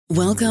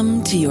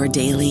Welcome to your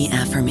daily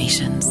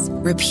affirmations.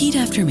 Repeat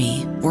after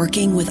me.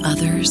 Working with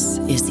others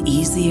is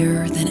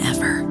easier than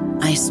ever.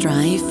 I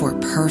strive for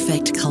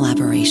perfect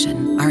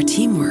collaboration. Our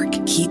teamwork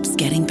keeps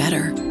getting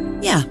better.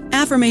 Yeah,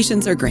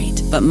 affirmations are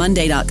great, but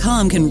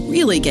Monday.com can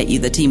really get you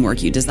the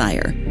teamwork you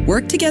desire.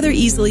 Work together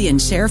easily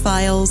and share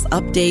files,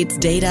 updates,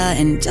 data,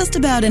 and just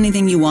about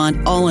anything you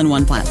want all in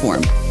one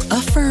platform.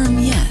 Affirm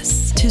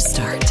yes to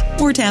start,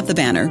 or tap the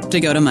banner to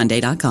go to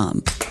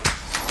Monday.com.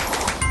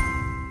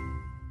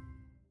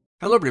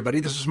 Hello, everybody.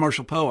 This is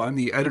Marshall Poe. I'm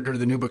the editor of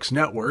the New Books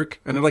Network,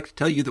 and I'd like to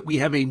tell you that we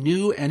have a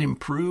new and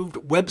improved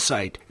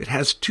website. It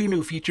has 2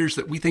 new features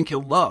that we think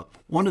you'll love.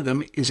 One of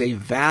them is a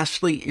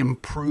vastly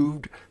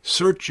improved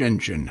search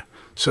engine,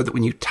 so that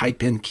when you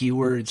type in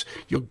keywords,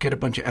 you'll get a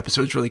bunch of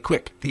episodes really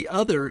quick. The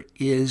other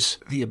is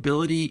the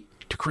ability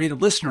to create a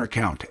listener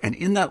account, and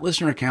in that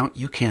listener account,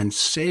 you can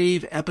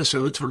save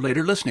episodes for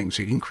later listening,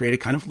 so you can create a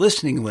kind of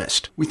listening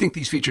list. We think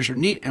these features are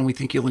neat, and we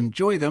think you'll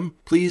enjoy them.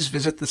 Please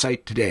visit the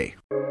site today.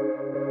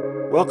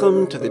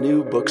 Welcome to the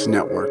New Books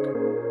Network.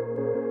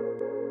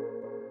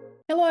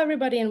 Hello,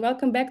 everybody, and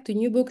welcome back to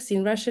New Books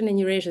in Russian and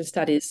Eurasian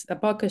Studies, a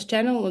podcast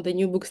channel on the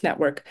New Books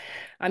Network.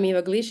 I'm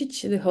Eva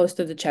Glisic, the host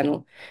of the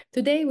channel.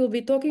 Today, we'll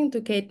be talking to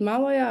Kate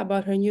Malaia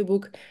about her new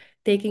book,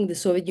 Taking the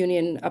Soviet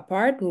Union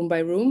Apart, Room by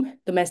Room,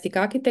 Domestic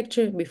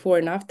Architecture Before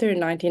and After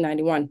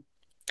 1991.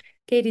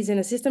 Kate is an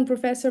assistant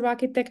professor of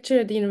architecture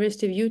at the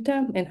University of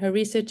Utah, and her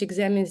research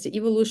examines the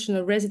evolution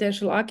of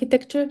residential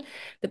architecture,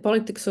 the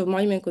politics of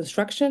monument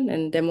construction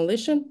and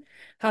demolition,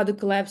 how the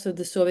collapse of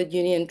the Soviet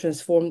Union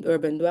transformed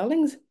urban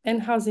dwellings,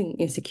 and housing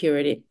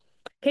insecurity.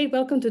 Kate,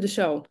 welcome to the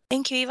show.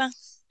 Thank you, Eva.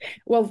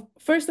 Well,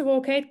 first of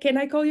all, Kate, can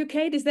I call you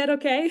Kate? Is that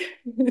okay?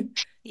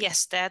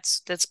 Yes,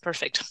 that's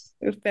perfect.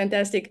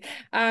 Fantastic.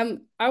 I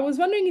was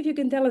wondering if you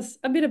can tell us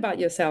a bit about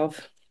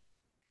yourself.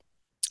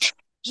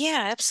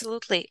 Yeah,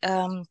 absolutely.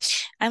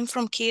 I'm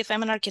from Kiev.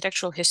 I'm an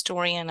architectural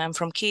historian. I'm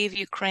from Kiev,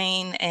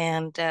 Ukraine,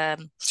 and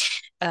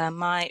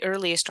my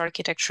earliest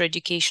architecture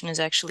education is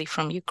actually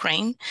from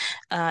Ukraine.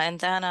 And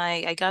then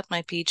I got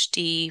my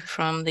PhD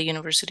from the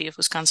University of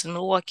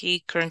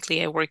Wisconsin-Milwaukee.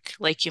 Currently, I work,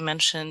 like you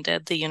mentioned,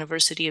 at the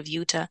University of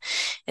Utah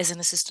as an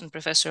assistant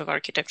professor of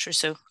architecture.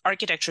 So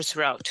architecture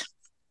throughout.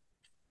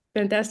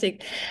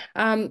 Fantastic.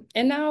 And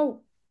now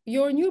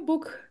your new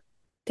book,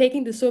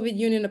 Taking the Soviet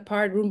Union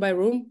Apart Room by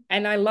Room,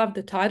 and I love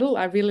the title.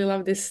 I really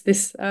love this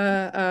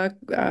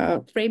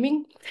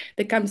framing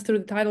that comes through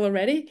the title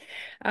already.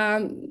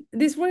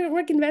 This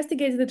work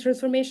investigates the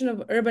transformation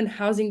of urban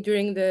housing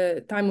during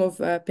the time of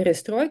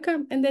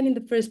perestroika and then in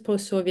the first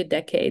post-Soviet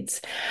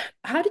decades.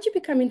 How did you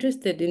become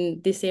interested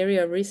in this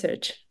area of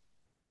research?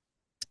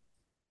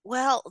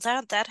 Well,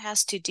 that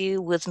has to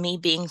do with me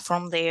being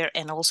from there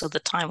and also the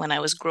time when I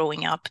was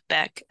growing up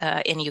back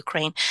in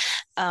Ukraine.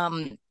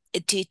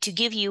 To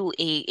give you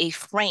a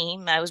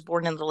frame, I was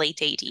born in the late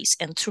 80s,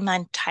 and through my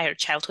entire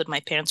childhood,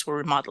 my parents were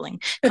remodeling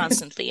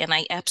constantly, and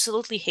I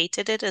absolutely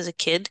hated it as a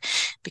kid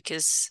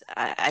because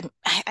I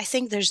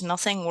think there's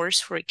nothing worse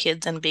for a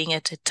kid than being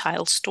at a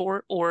tile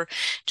store or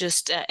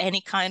just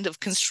any kind of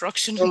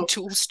construction and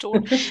tool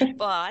store.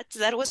 But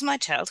that was my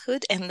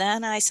childhood, and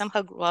then I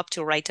somehow grew up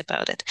to write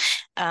about it.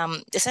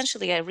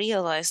 Essentially, I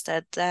realized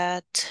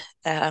that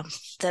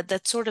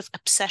sort of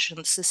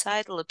obsession,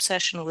 societal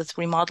obsession with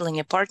remodeling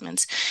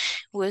apartments,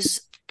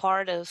 was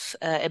part of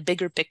a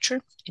bigger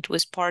picture. It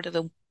was part of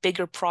a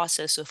bigger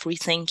process of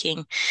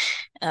rethinking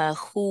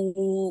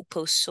who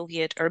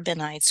post-Soviet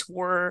urbanites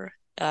were,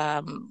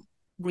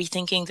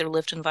 rethinking their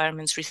lived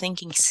environments,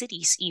 rethinking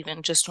cities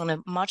even, just on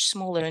a much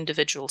smaller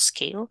individual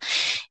scale.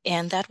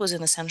 And that was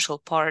an essential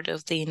part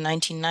of the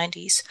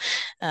 1990s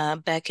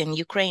back in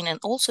Ukraine and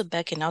also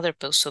back in other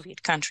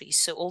post-Soviet countries.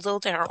 So although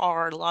there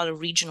are a lot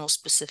of regional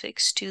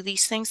specifics to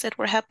these things that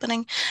were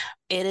happening,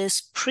 it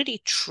is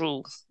pretty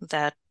true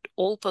that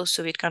all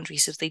post-Soviet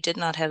countries, if they did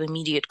not have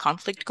immediate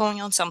conflict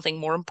going on, something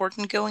more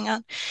important going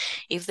on,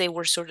 if they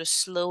were sort of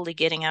slowly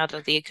getting out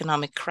of the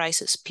economic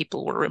crisis,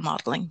 people were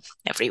remodeling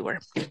everywhere.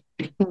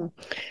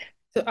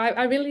 So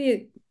I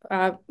really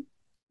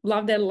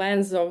love that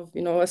lens of,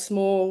 a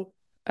small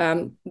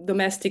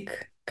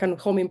domestic kind of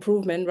home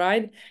improvement,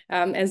 right?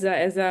 As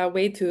a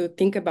way to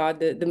think about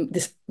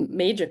this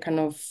major kind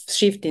of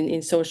shift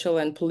in social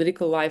and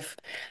political life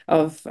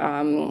of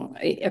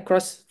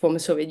across former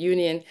Soviet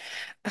Union.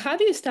 How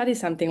do you study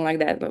something like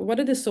that? What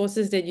are the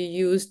sources that you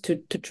use to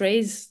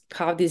trace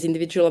how these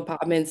individual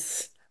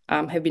apartments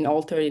have been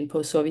altered in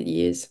post-Soviet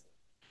years?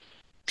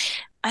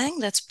 I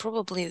think that's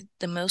probably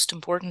the most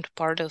important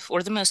part of,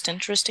 or the most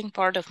interesting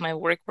part of my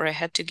work, where I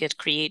had to get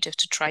creative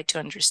to try to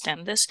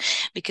understand this,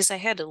 because I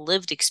had a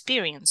lived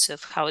experience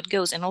of how it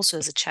goes, and also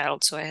as a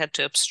child, so I had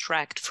to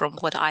abstract from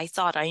what I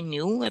thought I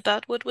knew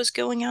about what was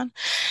going on.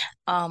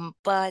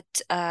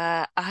 But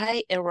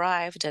I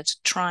arrived at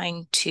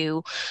trying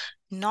to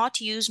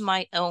not use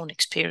my own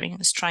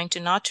experience, trying to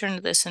not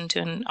turn this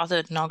into another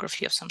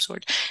ethnography of some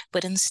sort,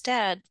 but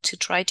instead to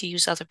try to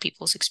use other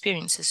people's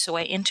experiences. So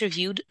I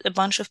interviewed a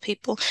bunch of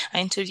people. I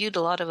interviewed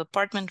a lot of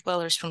apartment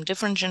dwellers from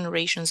different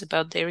generations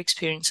about their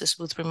experiences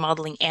with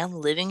remodeling and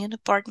living in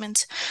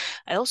apartments.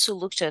 I also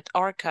looked at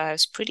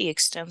archives pretty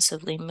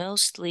extensively,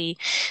 mostly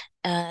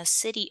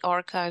city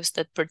archives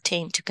that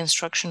pertain to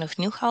construction of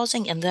new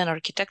housing, and then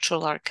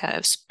architectural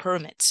archives,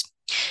 permits.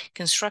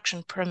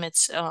 Construction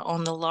permits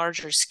on the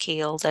larger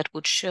scale that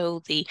would show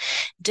the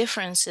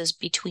differences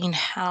between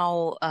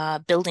how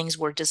buildings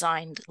were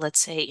designed, let's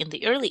say in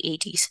the early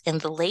 80s, in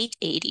the late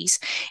 80s,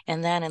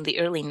 and then in the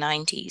early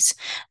 90s.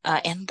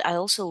 And I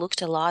also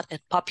looked a lot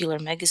at popular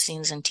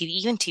magazines and TV,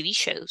 even TV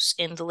shows.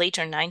 In the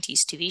later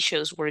 90s, TV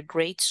shows were a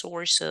great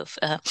source of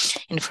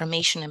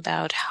information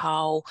about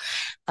how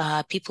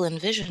people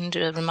envisioned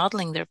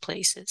remodeling their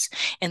places.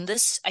 And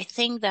this, I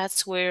think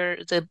that's where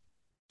the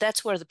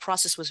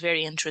process was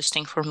very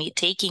interesting for me,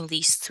 taking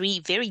these three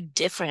very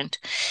different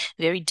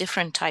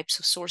types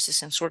of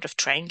sources and sort of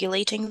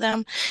triangulating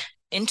them: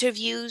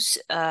 interviews,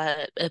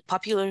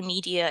 popular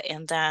media,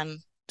 and then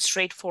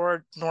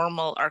straightforward,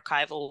 normal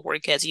archival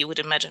work, as you would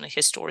imagine a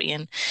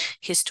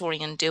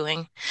historian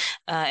doing.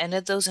 And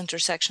at those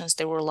intersections,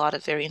 there were a lot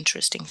of very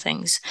interesting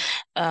things.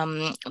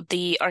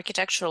 The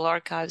architectural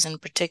archives in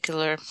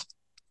particular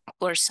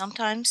were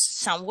sometimes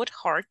somewhat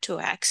hard to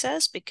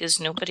access because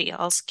nobody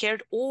else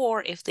cared,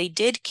 or if they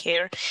did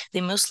care, they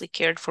mostly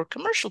cared for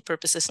commercial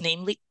purposes,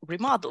 namely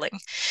remodeling.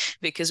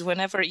 Because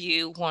whenever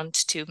you want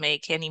to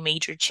make any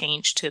major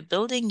change to a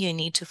building, you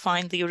need to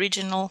find the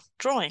original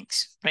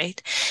drawings,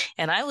 right?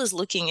 And I was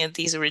looking at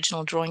these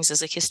original drawings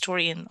as a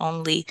historian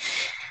only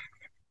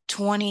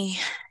 20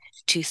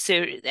 to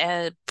 30,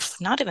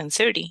 not even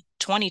 30,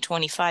 20,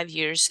 25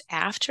 years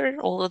after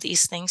all of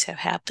these things have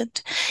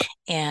happened.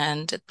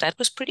 And that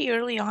was pretty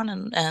early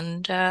on.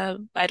 And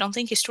I don't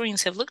think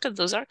historians have looked at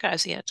those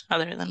archives yet,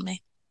 other than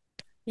me.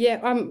 Yeah,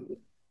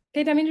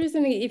 Kate, I'm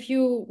interested if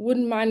you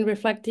wouldn't mind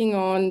reflecting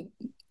on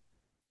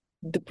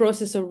the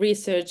process of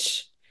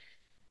research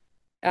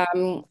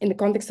in the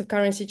context of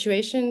current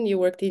situation. You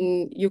worked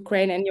in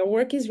Ukraine, and your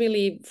work is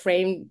really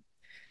framed,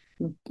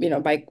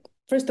 by,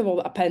 first of all,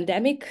 a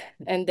pandemic,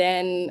 and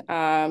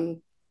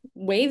then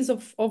waves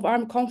of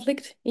armed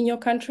conflict in your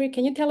country.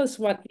 Can you tell us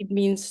what it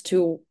means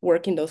to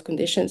work in those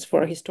conditions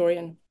for a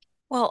historian?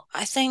 Well,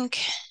 I think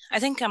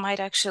I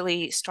might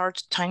actually start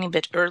a tiny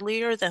bit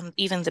earlier than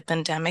even the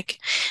pandemic.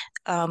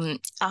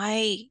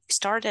 I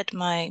started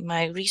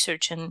my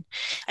research, and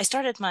I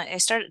started my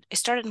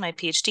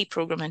PhD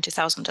program in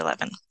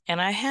 2011, and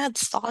I had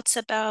thoughts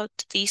about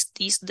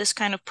this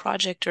kind of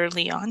project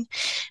early on,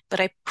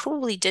 but I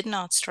probably did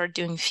not start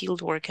doing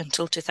field work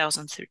until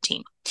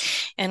 2013.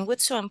 And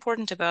what's so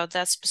important about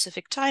that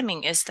specific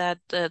timing is that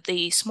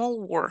the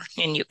small war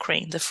in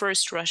Ukraine, the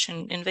first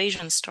Russian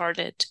invasion,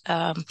 started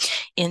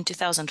in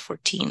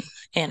 2014,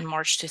 in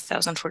March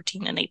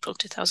 2014 and April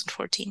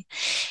 2014.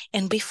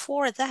 And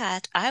before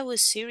that, I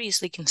was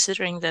seriously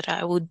considering that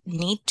I would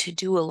need to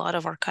do a lot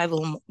of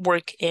archival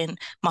work in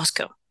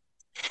Moscow.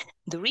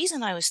 The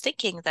reason I was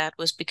thinking that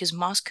was because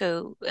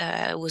Moscow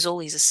was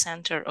always a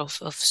center of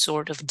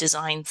sort of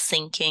design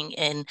thinking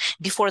and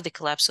before the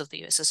collapse of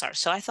the USSR.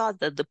 So I thought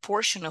that the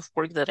portion of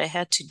work that I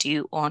had to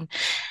do on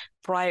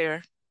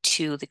prior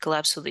to the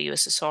collapse of the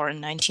USSR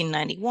in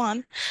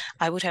 1991,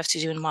 I would have to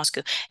do in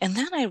Moscow. And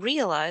then I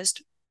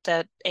realized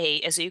that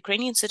as a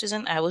Ukrainian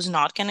citizen, I was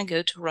not going to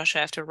go to Russia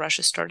after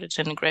Russia started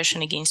an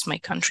aggression against my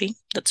country.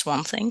 That's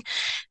one thing.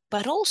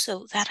 But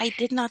also that I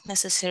did not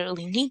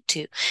necessarily need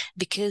to,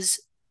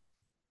 because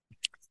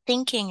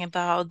thinking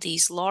about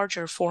these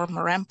larger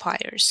former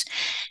empires,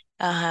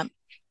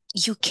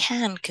 you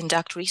can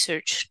conduct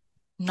research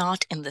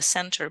not in the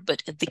center,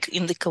 but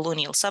in the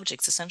colonial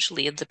subjects,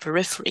 essentially at the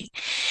periphery.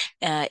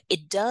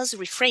 It does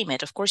reframe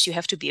it. Of course, you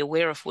have to be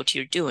aware of what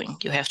you're doing.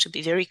 You have to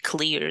be very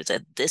clear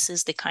that this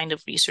is the kind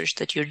of research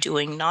that you're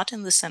doing, not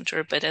in the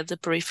center, but at the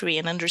periphery,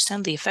 and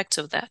understand the effects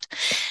of that.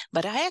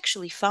 But I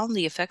actually found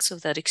the effects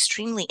of that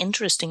extremely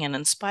interesting and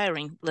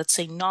inspiring, let's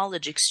say,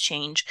 knowledge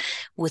exchange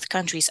with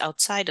countries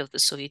outside of the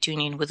Soviet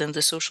Union, within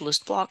the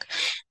socialist bloc,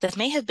 that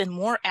may have been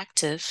more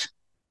active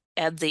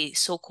at the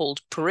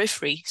so-called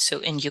periphery, so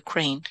in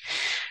Ukraine,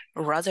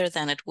 rather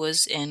than it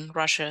was in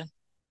Russia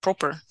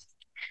proper.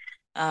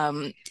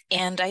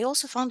 And I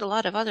also found a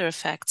lot of other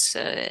effects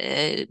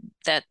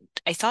that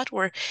I thought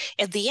were,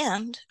 at the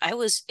end, I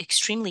was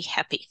extremely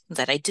happy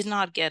that I did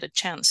not get a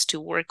chance to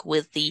work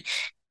with the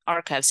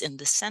archives in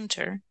the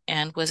center,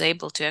 and was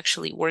able to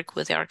actually work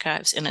with the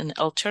archives in an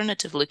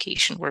alternative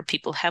location where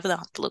people have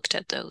not looked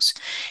at those,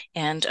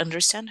 and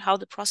understand how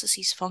the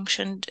processes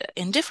functioned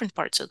in different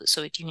parts of the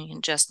Soviet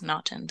Union, just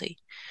not in the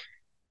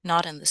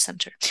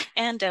center.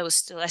 And I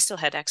still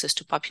had access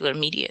to popular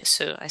media,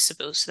 so I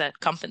suppose that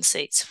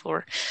compensates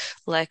for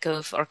lack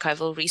of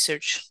archival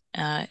research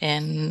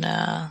in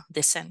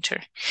the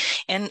center.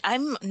 And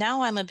I'm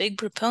a big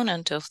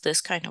proponent of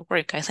this kind of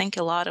work. I think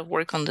a lot of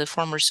work on the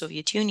former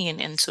Soviet Union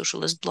and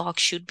socialist bloc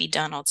should be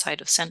done outside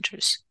of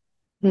centers.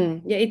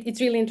 Yeah,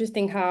 it's really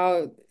interesting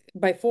how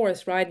by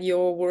force, right,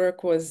 your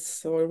work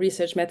was or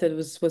research method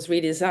was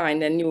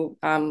redesigned, and you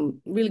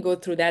really go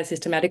through that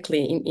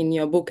systematically in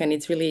your book, and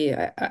it's really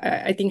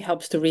I think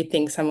helps to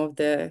rethink some of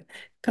the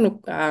kind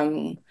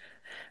of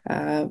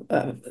uh,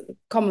 uh,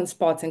 common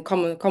spots and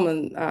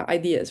common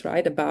ideas,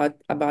 right, about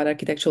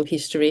architectural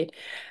history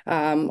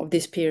of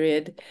this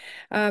period.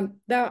 Now,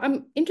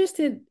 I'm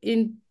interested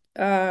in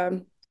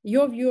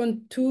your view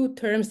on two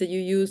terms that you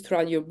use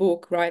throughout your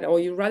book, right? Or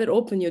you rather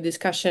open your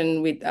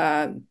discussion with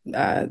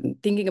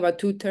thinking about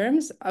two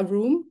terms: a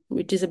room,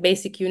 which is a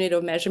basic unit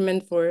of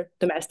measurement for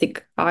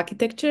domestic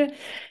architecture,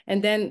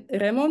 and then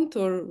remont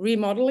or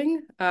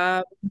remodeling.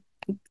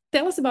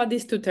 Tell us about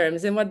these two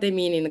terms and what they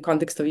mean in the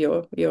context of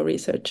your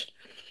research.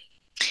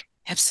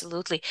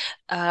 Absolutely.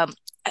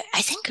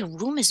 I think a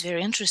room is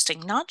very interesting,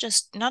 not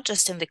just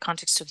in the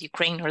context of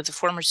Ukraine or the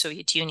former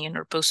Soviet Union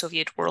or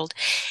post-Soviet world.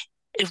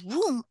 A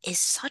room is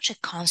such a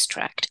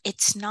construct.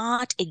 It's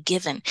not a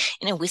given.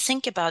 We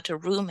think about a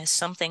room as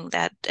something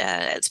that,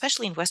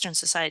 especially in Western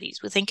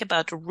societies, we think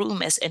about a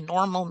room as a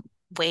normal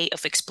way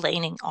of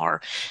explaining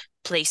our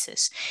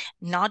places,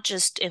 not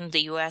just in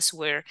the US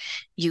where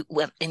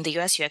in the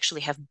US you actually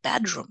have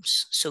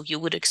bedrooms. So you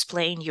would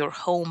explain your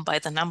home by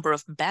the number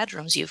of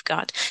bedrooms you've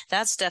got.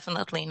 That's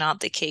definitely not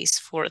the case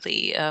for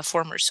the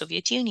former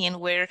Soviet Union,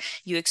 where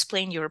you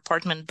explain your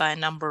apartment by a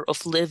number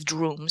of lived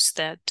rooms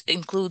that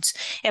includes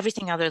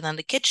everything other than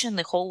the kitchen,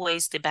 the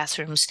hallways, the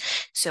bathrooms.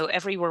 So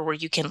everywhere where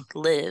you can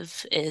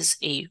live is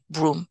a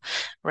room,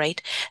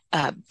 right?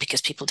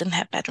 Because people didn't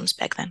have bedrooms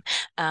back then.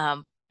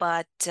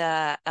 But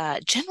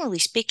generally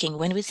speaking,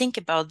 when we think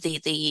about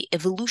the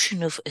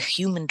evolution of a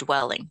human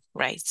dwelling,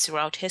 right,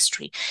 throughout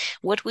history,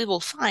 what we will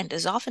find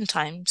is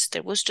oftentimes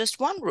there was just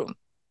one room.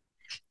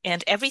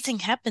 And everything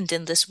happened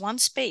in this one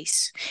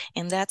space.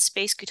 And that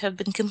space could have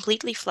been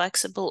completely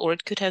flexible, or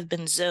it could have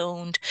been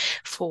zoned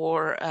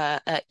for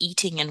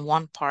eating in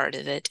one part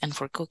of it and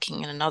for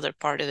cooking in another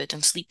part of it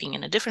and sleeping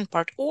in a different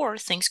part. Or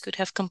things could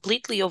have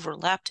completely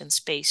overlapped in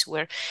space,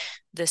 where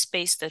the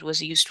space that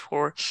was used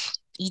for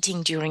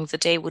eating during the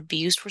day would be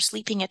used for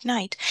sleeping at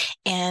night.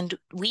 And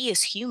we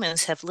as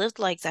humans have lived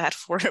like that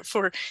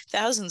for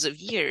thousands of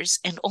years.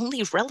 And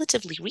only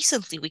relatively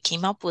recently we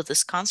came up with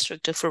this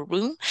construct of a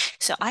room.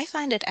 So I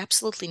find it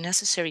absolutely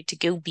necessary to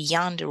go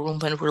beyond a room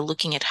when we're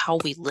looking at how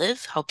we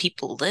live, how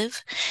people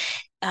live.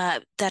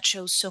 That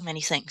shows so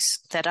many things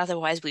that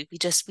otherwise we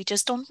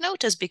just don't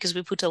notice because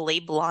we put a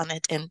label on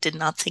it and did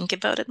not think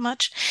about it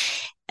much.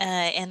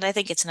 And I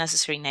think it's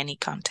necessary in any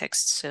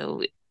context.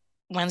 So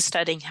when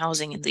studying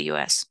housing in the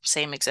US,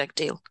 same exact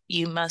deal.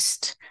 You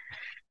must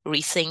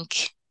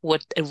rethink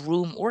what a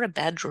room or a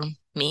bedroom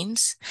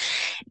means.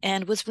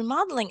 And with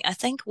remodeling, I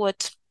think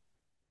what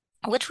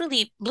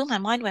really blew my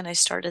mind when I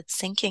started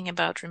thinking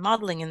about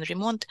remodeling and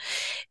remont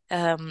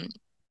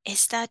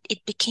is that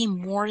it became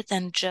more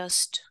than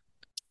just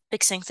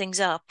fixing things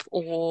up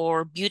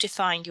or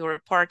beautifying your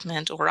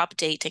apartment or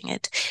updating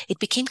it. It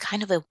became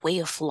kind of a way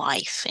of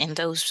life in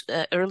those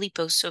early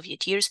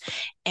post-Soviet years.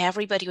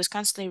 Everybody was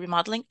constantly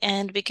remodeling,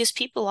 and because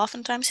people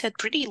oftentimes had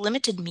pretty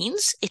limited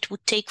means, it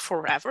would take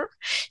forever.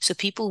 So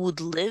people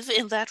would live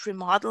in that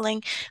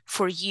remodeling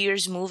for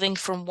years, moving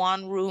from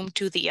one room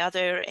to the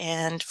other.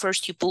 And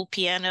first you pull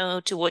piano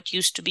to what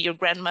used to be your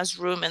grandma's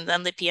room, and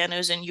then the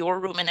piano's in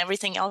your room, and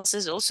everything else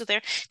is also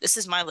there. This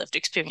is my lived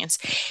experience.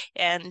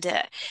 And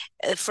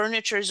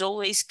furniture is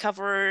always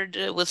covered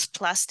with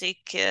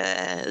plastic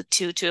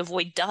to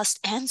avoid dust,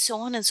 and so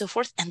on and so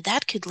forth. And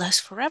that could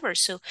last forever.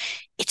 So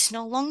it's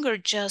no longer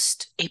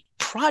just a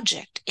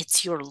project,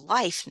 it's your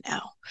life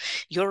now.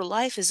 Your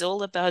life is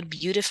all about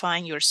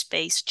beautifying your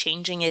space,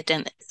 changing it,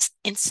 and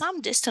in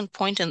some distant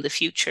point in the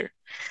future,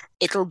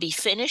 it'll be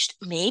finished.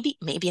 Maybe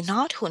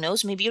not. Who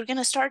knows? Maybe you're going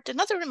to start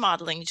another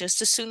remodeling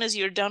just as soon as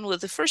you're done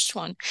with the first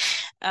one.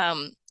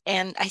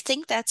 And I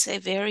think that's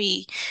a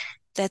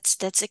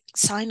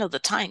sign of the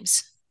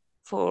times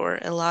for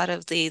a lot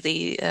of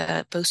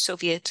the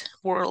post-Soviet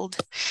world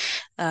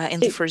in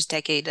the first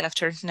decade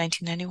after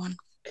 1991.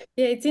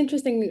 Yeah, it's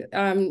interesting.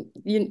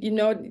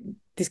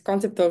 This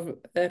concept of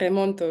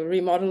remont or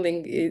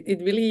remodeling, it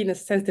really, in a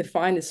sense,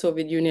 defined the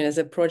Soviet Union as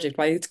a project,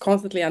 right? It's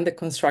constantly under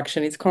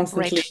construction. It's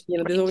constantly,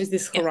 Right. there's always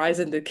this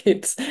horizon that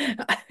keeps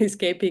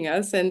escaping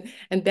us. And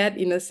that,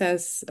 in a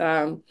sense,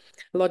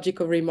 logic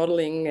of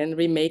remodeling and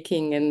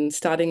remaking and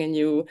starting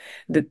anew,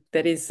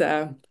 that is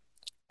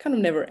kind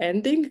of never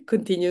ending,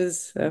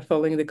 continues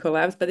following the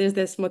collapse. But there's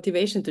this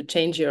motivation to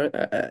change your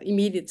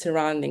immediate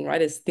surrounding,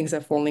 right, as things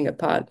are falling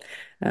apart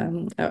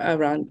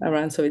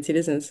around Soviet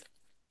citizens.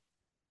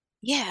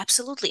 Yeah,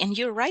 absolutely. And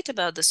you're right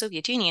about the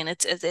Soviet Union.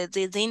 It's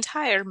the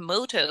entire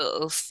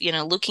motto of,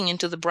 looking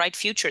into the bright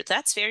future.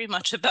 That's very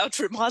much about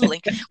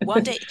remodeling.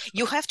 One day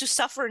you have to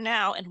suffer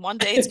now, and one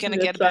day it's going to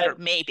That's get right. better.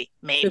 Maybe.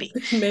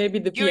 Maybe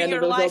the During piano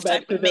your will go lifetime,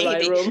 back to the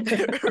right maybe. room.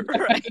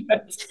 Right.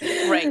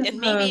 Right. And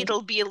maybe Um,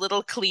 it'll be a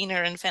little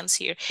cleaner and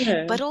fancier.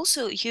 yeah. But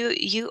also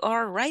you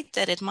are right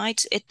that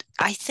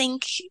I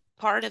think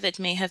part of it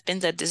may have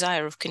been that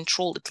desire of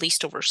control, at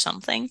least over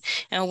something.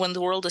 And when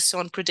the world is so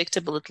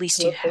unpredictable, at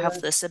least you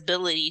have this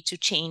ability to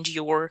change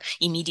your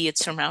immediate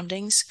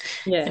surroundings.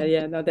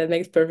 Yeah, no, that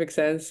makes perfect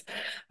sense.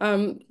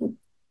 How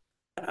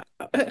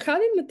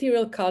did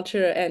material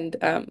culture and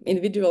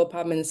individual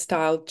apartment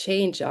style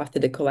change after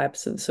the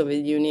collapse of the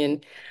Soviet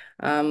Union?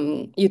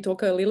 You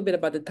talk a little bit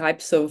about the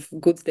types of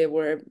goods that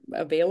were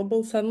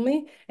available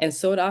suddenly and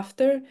sought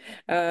after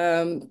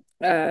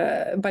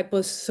by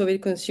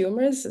post-Soviet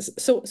consumers.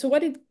 So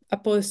what did a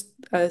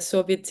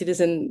post-Soviet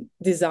citizen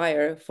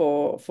desire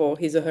for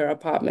his or her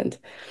apartment?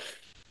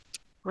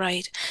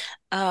 Right.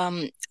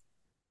 Um,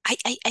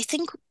 I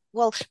think,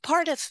 well,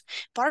 part of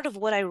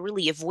what I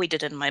really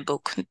avoided in my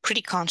book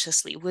pretty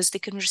consciously was the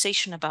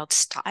conversation about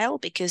style,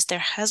 because there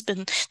have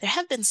been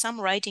some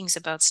writings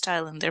about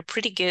style and they're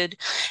pretty good.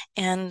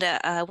 And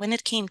when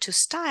it came to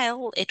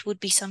style, it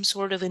would be some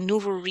sort of a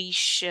nouveau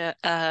riche,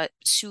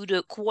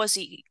 pseudo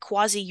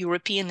quasi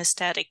European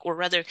aesthetic, or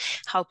rather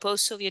how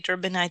post-Soviet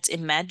urbanites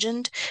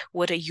imagined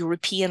what a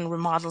European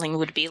remodeling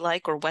would be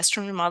like, or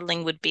Western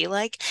remodeling would be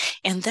like.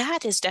 And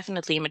that is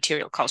definitely a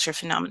material culture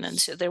phenomenon.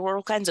 So there were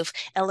all kinds of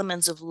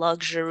elements of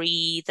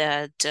luxury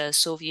that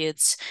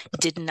Soviets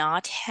did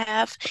not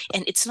have.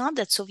 And it's not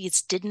that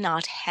Soviets did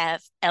not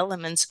have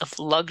elements of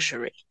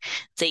luxury.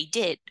 They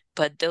did,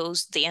 but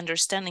the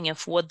understanding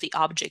of what the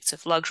objects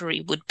of luxury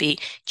would be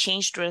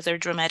changed rather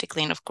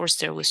dramatically. And of course,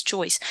 there was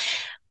choice.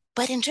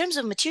 But in terms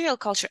of material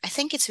culture, I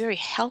think it's very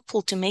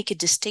helpful to make a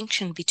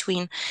distinction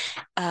between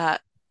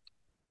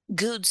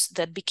goods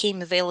that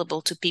became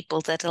available to people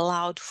that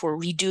allowed for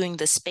redoing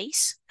the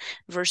space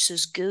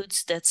versus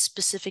goods that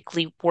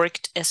specifically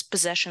worked as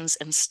possessions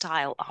and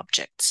style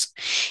objects.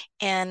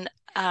 And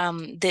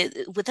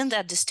within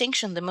that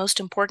distinction, the most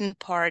important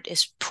part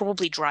is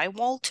probably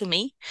drywall to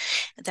me.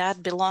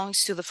 That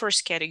belongs to the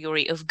first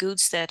category of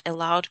goods that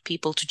allowed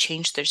people to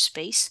change their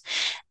space.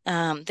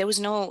 There was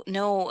no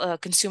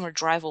consumer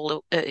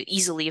drywall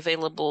easily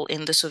available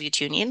in the Soviet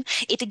Union.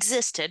 It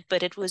existed,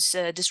 but it was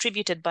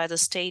distributed by the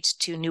state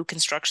to new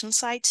construction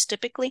sites,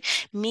 typically.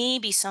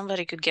 Maybe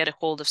somebody could get a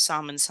hold of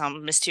some in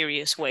some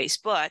mysterious ways,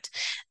 but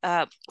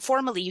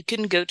formally, you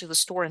couldn't go to the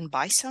store and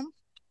buy some.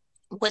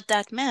 What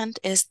that meant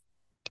is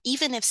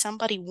even if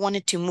somebody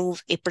wanted to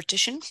move a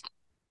partition,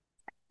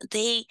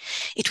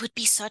 it would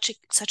be such a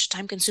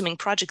time-consuming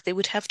project. They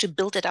would have to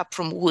build it up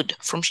from wood,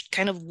 from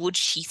kind of wood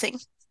sheathing,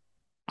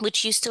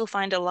 which you still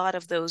find a lot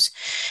of those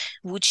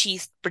wood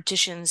sheath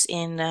partitions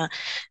in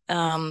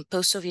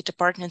post-Soviet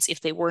apartments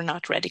if they were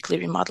not radically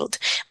remodeled.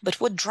 But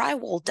what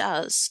drywall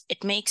does,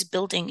 it makes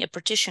building a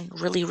partition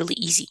really, really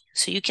easy.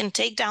 So you can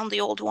take down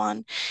the old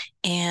one,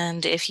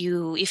 and if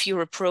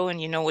you're a pro and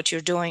you know what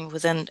you're doing,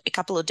 within a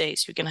couple of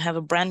days, you're going to have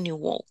a brand new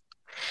wall.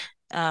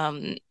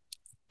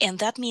 And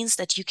that means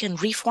that you can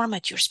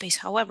reformat your space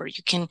however.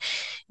 You can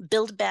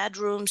build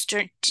bedrooms,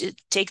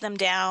 take them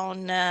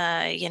down,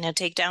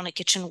 take down a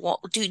kitchen wall,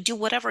 do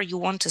whatever you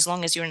want as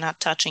long as you're not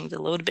touching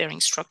the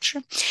load-bearing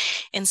structure.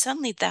 And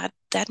suddenly that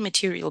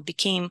material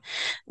became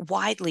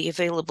widely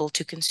available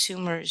to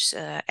consumers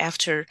around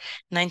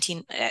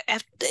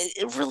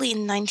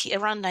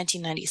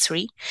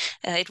 1993.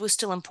 It was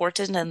still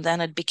important, and then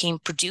it became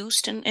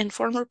produced in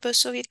former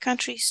post-Soviet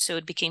countries, so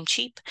it became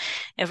cheap.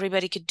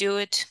 Everybody could do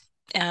it.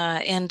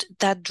 And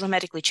that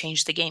dramatically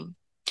changed the game.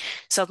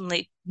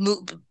 Suddenly,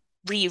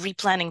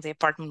 replanning the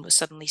apartment was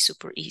suddenly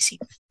super easy.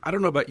 I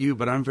don't know about you,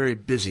 but I'm very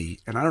busy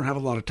and I don't have a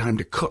lot of time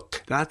to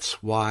cook.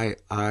 That's why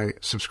I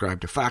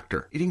subscribe to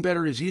Factor. Eating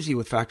better is easy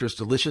with Factor's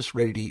delicious,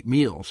 ready-to-eat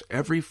meals.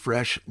 Every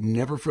fresh,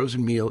 never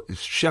frozen meal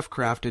is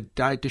chef-crafted,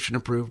 dietitian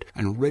approved,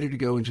 and ready to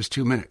go in just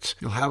 2 minutes.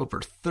 You'll have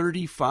over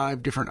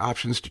 35 different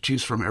options to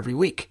choose from every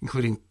week,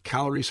 including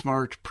Calorie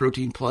Smart,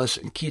 Protein Plus,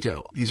 and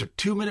Keto. These are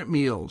 2-minute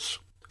meals.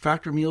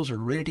 Factor meals are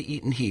ready to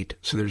eat and heat,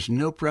 so there's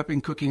no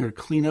prepping, cooking, or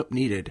cleanup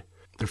needed.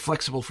 They're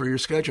flexible for your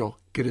schedule.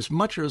 Get as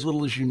much or as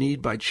little as you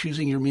need by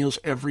choosing your meals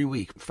every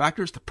week.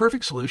 Factor is the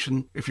perfect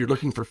solution if you're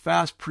looking for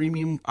fast,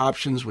 premium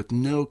options with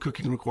no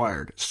cooking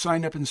required.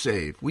 Sign up and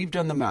save. We've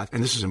done the math,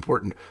 and this is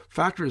important.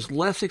 Factor is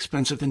less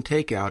expensive than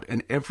takeout,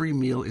 and every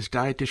meal is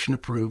dietitian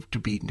approved to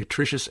be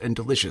nutritious and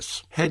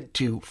delicious. Head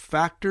to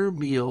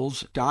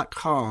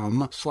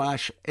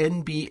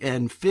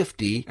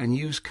factormeals.com/NBN50 and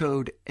use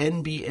code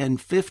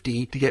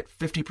NBN50 to get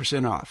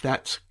 50% off.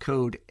 That's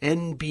code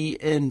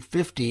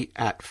NBN50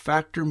 at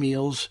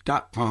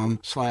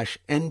factormeals.com/NBN50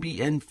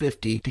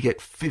 to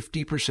get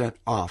 50%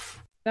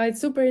 off. Now,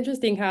 it's super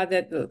interesting how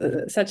that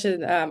such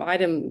an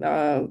item,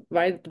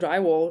 right,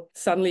 drywall,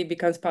 suddenly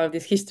becomes part of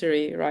this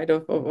history, right,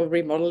 of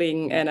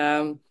remodeling,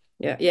 and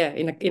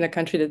in a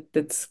country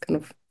that's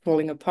kind of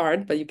falling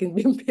apart, but you can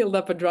build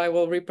up a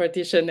drywall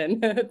repartition,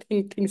 and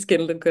things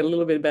can look a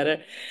little bit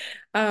better.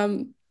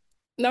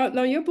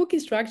 Now, your book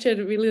is structured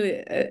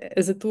really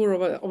as a tour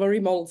of a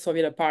remodeled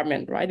Soviet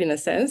apartment, right, in a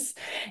sense.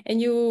 And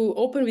you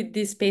open with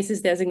these spaces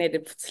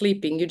designated for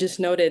sleeping. You just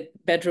noted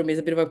bedroom is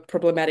a bit of a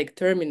problematic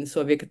term in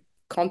Soviet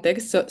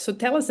context. So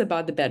tell us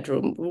about the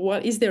bedroom.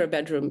 What is there a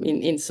bedroom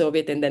in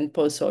Soviet and then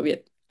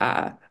post-Soviet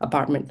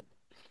apartment?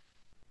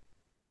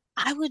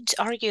 I would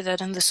argue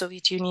that in the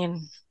Soviet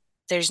Union,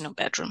 there's no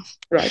bedroom.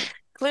 Right.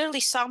 Clearly,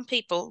 some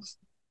people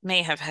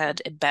may have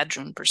had a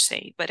bedroom per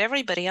se, but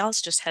everybody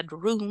else just had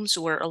rooms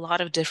where a lot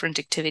of different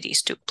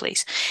activities took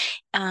place.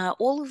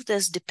 All of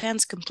this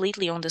depends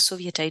completely on the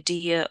Soviet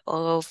idea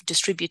of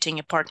distributing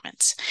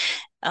apartments.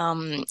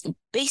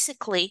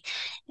 Basically,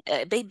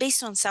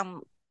 based on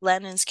some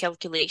Lenin's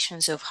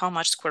calculations of how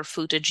much square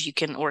footage you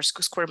can, or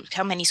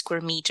how many square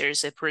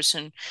meters a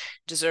person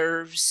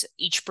deserves,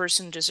 each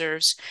person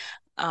deserves,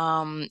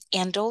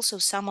 and also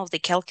some of the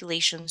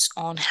calculations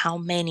on how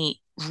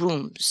many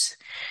rooms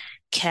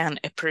can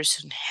a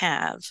person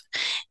have.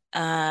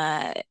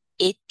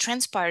 It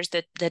transpires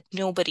that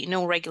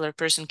no regular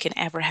person can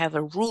ever have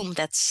a room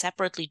that's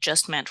separately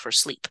just meant for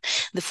sleep.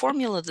 The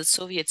formula that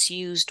Soviets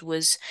used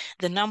was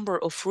the number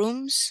of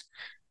rooms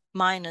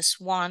minus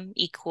 1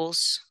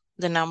 equals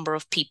the number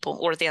of people,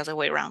 or the other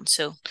way around.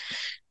 So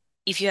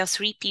if you have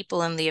 3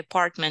 people in the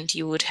apartment,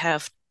 you would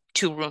have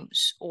 2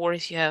 rooms, or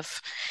if you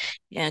have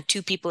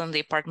 2 people in the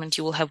apartment,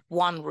 you will have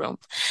 1 room,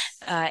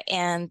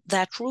 and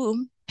that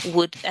room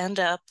would end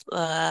up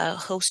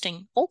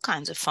hosting all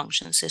kinds of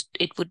functions.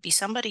 It would be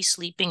somebody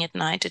sleeping at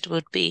night. It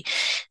would be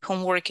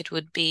homework. It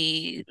would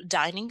be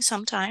dining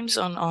sometimes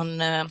on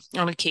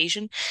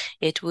occasion.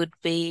 It would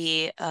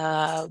be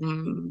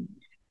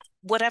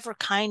whatever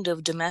kind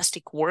of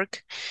domestic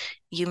work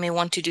you may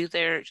want to do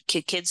there,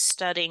 kids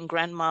studying,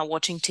 grandma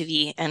watching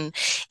TV, and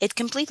it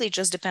completely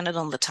just depended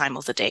on the time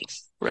of the day,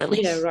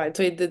 really. Yeah, right.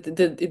 So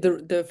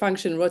the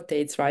function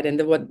rotates, right?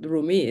 And what the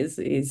room is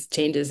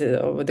changes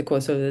over the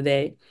course of the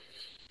day.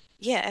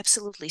 Yeah,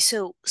 absolutely.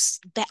 So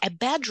a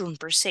bedroom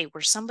per se,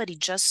 where somebody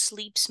just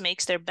sleeps,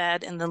 makes their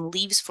bed, and then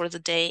leaves for the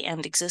day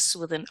and exists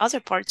within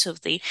other parts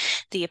of the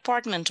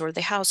apartment or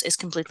the house, is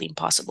completely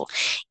impossible.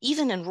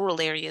 Even in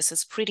rural areas,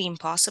 it's pretty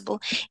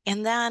impossible.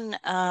 And then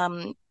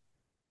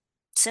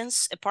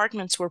since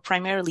apartments were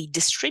primarily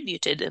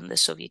distributed in the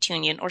Soviet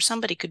Union, or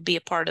somebody could be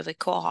a part of a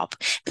co-op,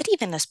 but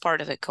even as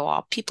part of a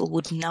co-op, people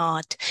would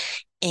not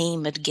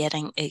aim at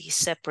getting a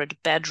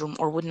separate bedroom,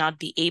 or would not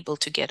be able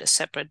to get a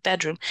separate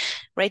bedroom,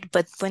 right?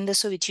 But when the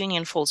Soviet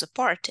Union falls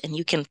apart and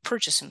you can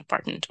purchase an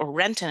apartment or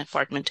rent an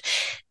apartment,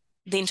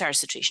 the entire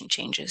situation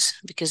changes,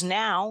 because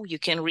now you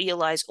can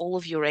realize all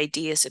of your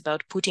ideas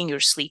about putting your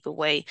sleep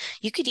away.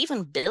 You could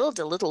even build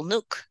a little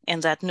nook,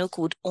 and that nook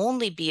would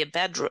only be a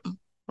bedroom,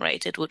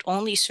 right? It would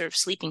only serve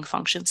sleeping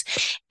functions.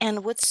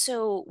 And what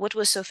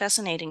was so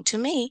fascinating to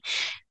me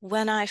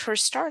when I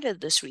first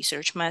started this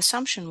research, my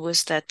assumption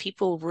was that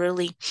people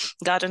really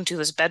got into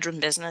this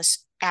bedroom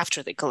business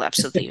after the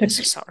collapse of the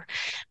USSR.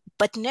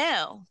 But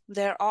no,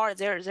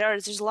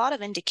 there's a lot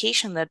of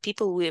indication that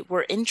people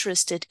were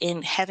interested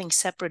in having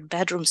separate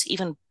bedrooms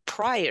even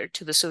prior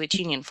to the Soviet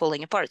Union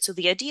falling apart. So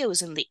the idea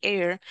was in the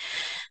air.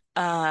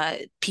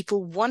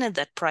 People wanted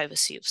that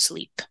privacy of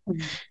sleep.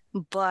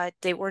 But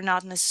they were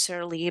not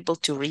necessarily able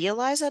to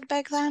realize that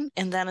back then.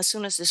 And then as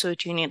soon as the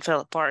Soviet Union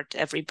fell apart,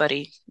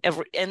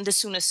 and as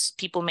soon as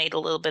people made a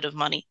little bit of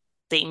money,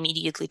 they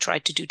immediately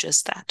tried to do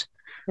just that.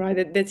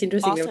 Right. That's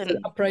interesting.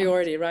 Often A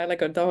priority, right?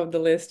 Like on top of the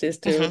list is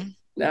to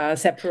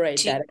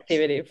separate that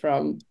activity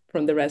from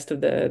the rest of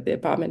the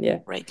apartment. Yeah.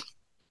 Right.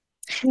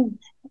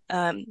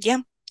 Yeah. Yeah.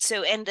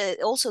 So, and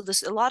also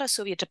a lot of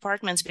Soviet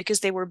apartments,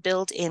 because they were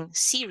built in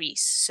series.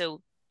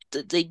 So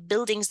the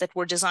buildings that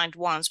were designed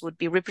once would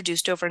be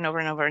reproduced over and over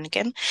and over and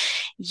again.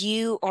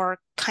 You are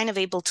kind of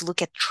able to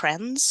look at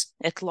trends,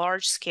 at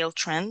large scale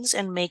trends,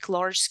 and make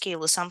large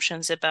scale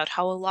assumptions about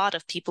how a lot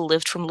of people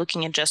lived from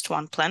looking at just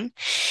one plan.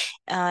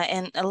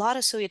 And a lot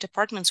of Soviet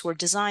apartments were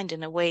designed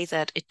in a way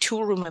that a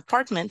 2-room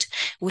apartment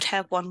would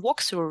have 1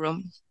 walk-through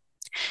room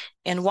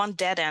and 1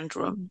 dead-end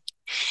room.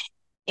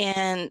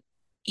 And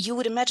you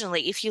would imagine,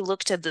 like, if you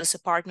looked at this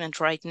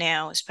apartment right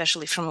now,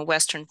 especially from a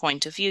Western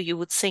point of view, you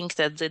would think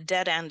that the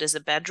dead end is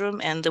a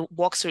bedroom and the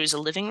walkthrough is a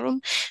living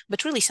room.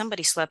 But really,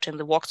 somebody slept in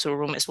the walkthrough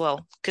room as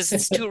well, because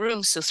it's 2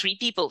 rooms, so 3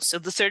 people. So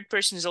the third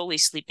person is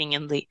always sleeping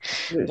in the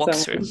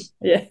walkthrough.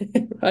 Yeah,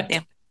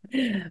 right.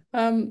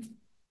 Yeah.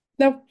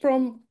 Now,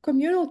 from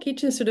communal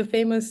kitchens to the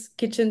famous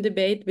kitchen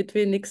debate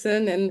between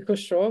Nixon and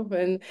Khrushchev,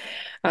 and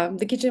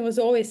the kitchen was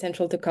always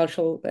central to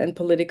cultural and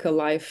political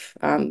life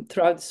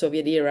throughout the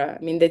Soviet era.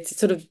 I mean, that's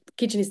sort of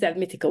kitchen is that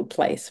mythical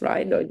place,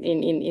 right,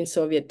 in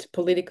Soviet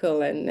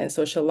political and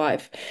social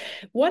life.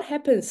 What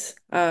happens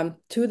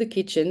to the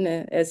kitchen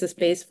as a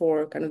space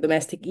for kind of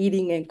domestic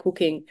eating and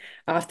cooking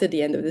after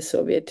the end of the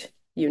Soviet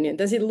Union?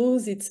 Does it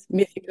lose its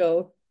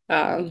mythical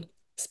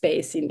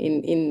space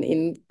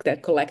in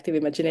that collective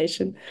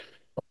imagination?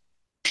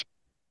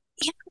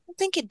 Yeah, I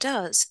think it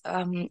does.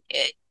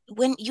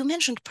 When you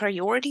mentioned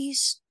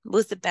priorities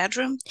with the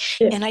bedroom,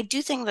 and I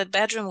do think that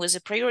bedroom was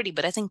a priority,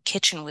 but I think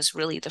kitchen was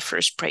really the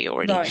first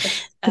priority.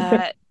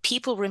 Right.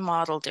 People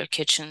remodeled their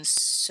kitchens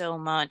so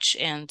much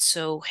and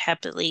so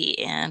happily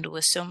and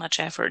with so much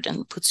effort,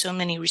 and put so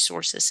many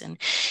resources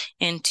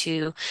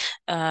into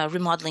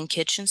remodeling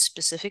kitchens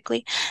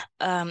specifically.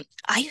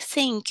 I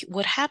think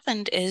what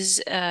happened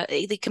is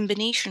the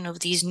combination of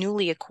these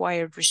newly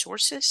acquired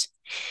resources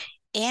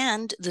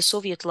and the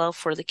Soviet love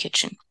for the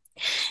kitchen.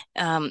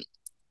 Um,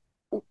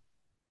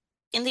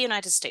 in the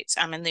United States,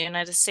 I'm in the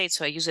United States,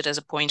 so I use it as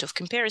a point of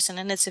comparison,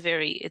 and it's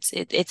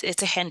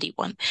a handy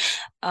one.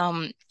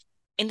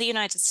 In the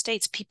United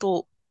States,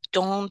 people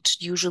don't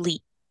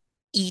usually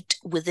eat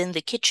within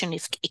the kitchen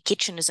if a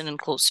kitchen is an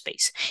enclosed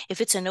space. If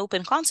it's an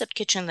open concept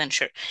kitchen, then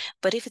sure.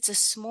 But if it's a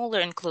smaller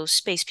enclosed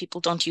space, people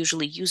don't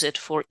usually use it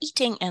for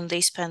eating, and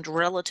they spend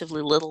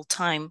relatively little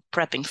time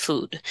prepping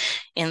food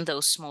in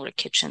those smaller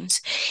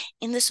kitchens.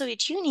 In the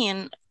Soviet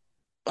Union,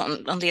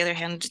 on the other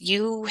hand,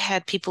 you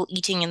had people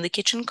eating in the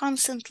kitchen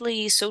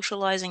constantly,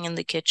 socializing in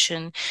the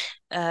kitchen,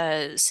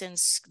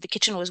 since the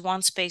kitchen was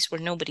one space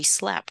where nobody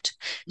slept.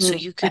 So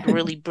you could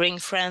really bring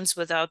friends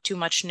without too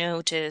much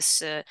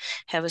notice,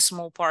 have a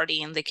small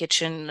party in the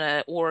kitchen,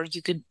 or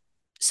you could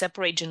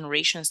separate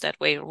generations that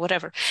way or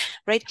whatever,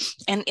 right?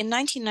 And in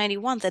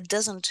 1991,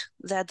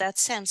 that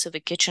sense of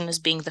a kitchen as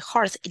being the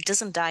hearth, it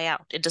doesn't die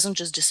out. It doesn't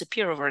just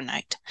disappear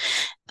overnight.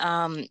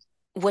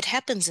 What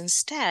happens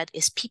instead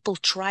is people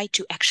try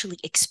to actually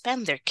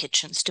expand their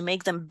kitchens to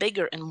make them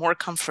bigger and more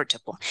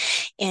comfortable.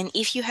 And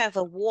if you have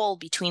a wall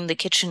between the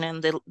kitchen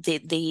and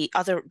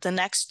the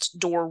next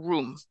door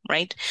room,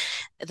 right?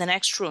 The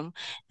next room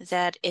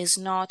that is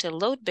not a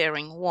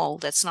load-bearing wall,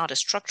 that's not a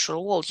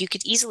structural wall, you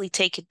could easily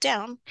take it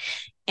down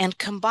and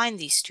combine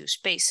these two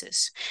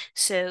spaces.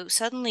 So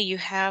suddenly you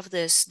have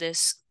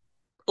this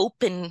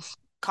open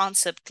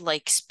concept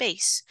like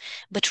space,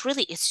 but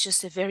really it's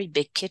just a very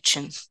big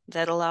kitchen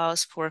that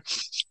allows for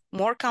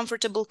more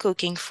comfortable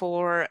cooking,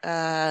 for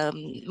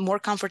more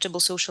comfortable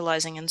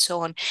socializing, and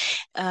so on.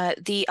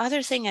 The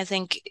other thing I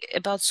think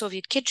about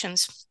Soviet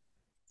kitchens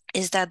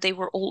is that they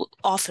were all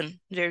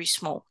often very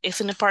small. If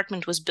an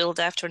apartment was built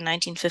after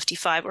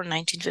 1955 or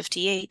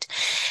 1958,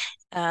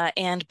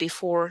 and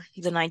before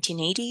the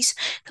 1980s,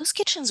 those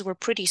kitchens were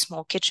pretty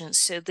small kitchens.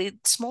 So the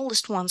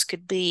smallest ones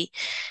could be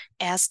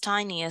as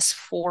tiny as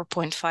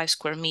 4.5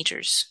 square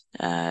meters,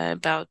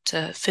 about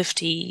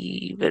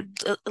 50,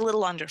 a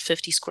little under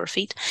 50 square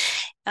feet.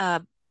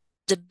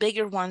 The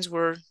bigger ones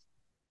were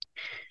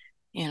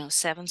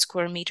 7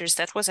 square meters.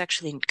 That was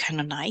actually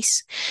kind of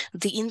nice.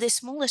 In the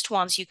smallest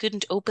ones, you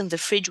couldn't open the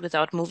fridge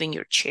without moving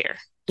your chair.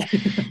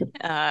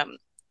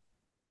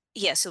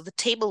 Yeah, so the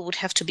table would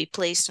have to be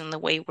placed in the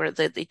way where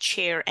the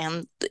chair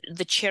and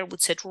the chair would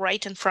sit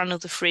right in front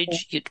of the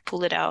fridge. You'd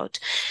pull it out,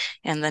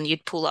 and then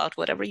you'd pull out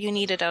whatever you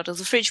needed out of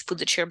the fridge, put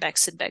the chair back,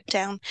 sit back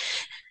down.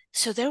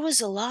 So there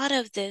was a lot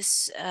of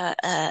this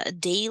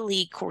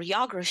daily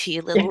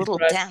choreography, a little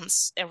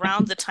dance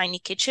around the tiny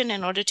kitchen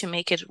in order to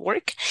make it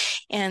work.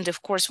 And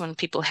of course, when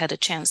people had a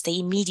chance, they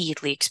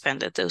immediately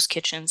expanded those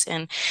kitchens.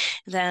 And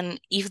then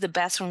if the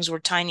bathrooms were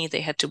tiny,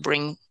 they had to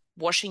bring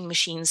washing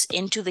machines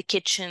into the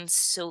kitchens.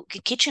 So the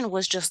kitchen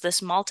was just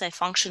this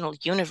multifunctional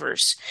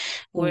universe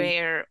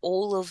where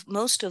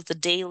most of the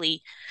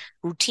daily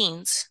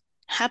routines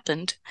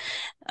happened.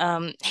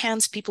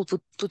 Hence, people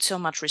put so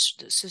much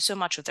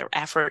of their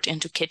effort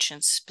into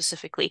kitchens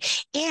specifically.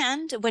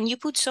 And when you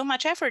put so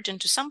much effort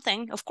into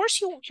something, of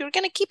course you're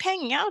going to keep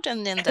hanging out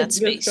in that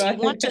space.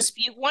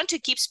 You want to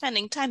keep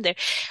spending time there.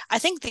 I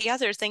think the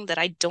other thing that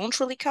I don't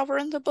really cover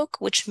in the book,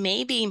 which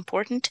may be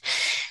important,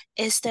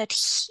 is that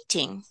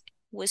heating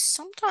was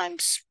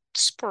sometimes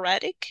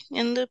sporadic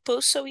in the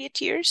post-Soviet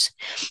years.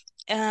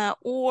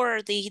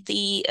 Or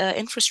the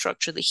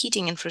infrastructure, the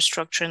heating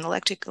infrastructure and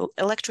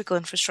electrical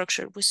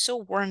infrastructure was so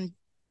worn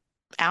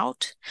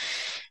out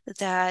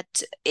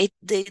that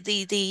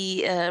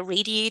the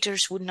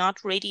radiators would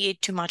not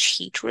radiate too much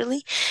heat,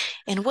 really.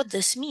 And what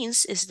this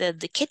means is that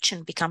the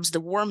kitchen becomes the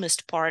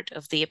warmest part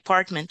of the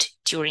apartment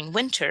during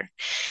winter.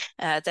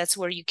 That's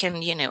where you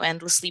can,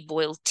 endlessly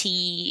boil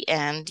tea,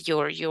 and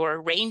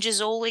your range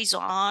is always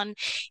on,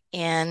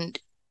 and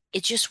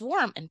it's just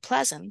warm and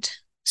pleasant.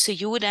 So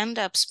you would end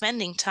up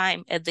spending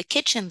time at the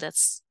kitchen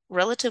that's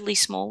relatively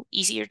small,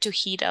 easier to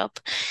heat up.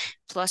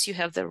 Plus you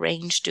have the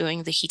range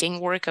doing the heating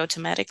work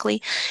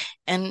automatically.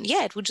 And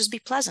yeah, it would just be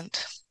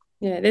pleasant.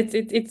 Yeah,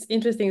 it's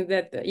interesting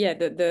that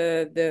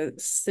the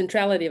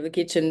centrality of the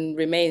kitchen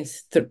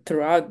remains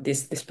throughout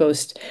this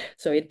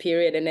post-Soviet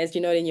period. And as you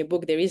know in your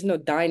book, there is no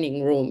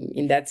dining room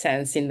in that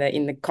sense in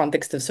the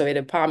context of Soviet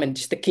apartment.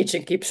 Just the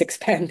kitchen keeps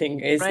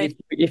expanding as Right.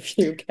 if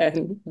you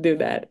can do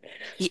that.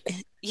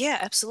 Yeah,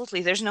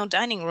 absolutely. There's no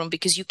dining room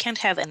because you can't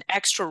have an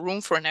extra room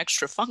for an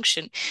extra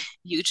function.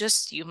 You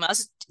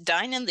must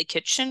dine in the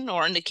kitchen,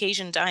 or on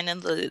occasion dine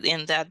in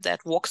that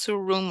walk-through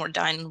room, or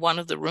dine in one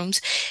of the rooms.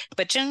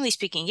 But generally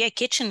speaking, yeah,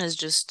 kitchen is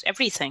just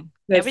everything.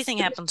 Everything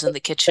happens in the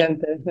kitchen.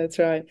 That's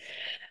right.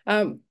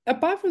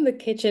 Apart from the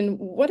kitchen,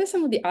 what are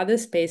some of the other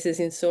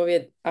spaces in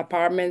Soviet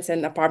apartments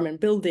and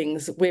apartment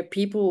buildings where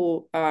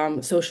people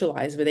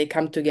socialize, where they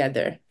come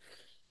together?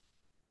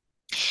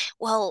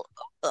 Well,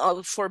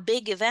 for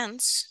big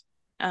events,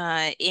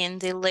 in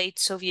the late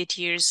Soviet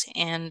years,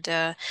 and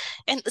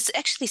it's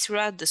actually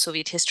throughout the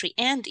Soviet history,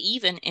 and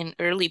even in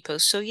early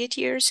post-Soviet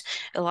years,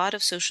 a lot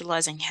of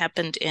socializing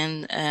happened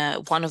in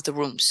one of the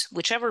rooms,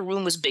 whichever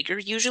room was bigger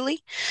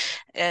usually.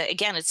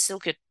 Again,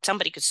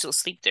 somebody could still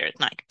sleep there at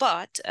night,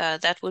 but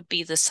that would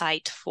be the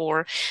site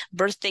for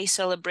birthday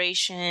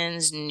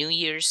celebrations, New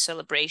Year's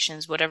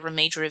celebrations, whatever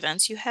major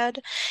events you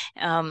had,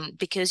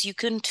 because you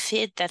couldn't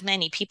fit that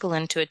many people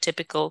into a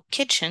typical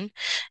kitchen.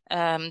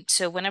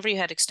 So whenever you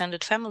had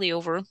extended family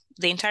over,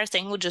 the entire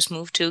thing would just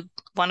move to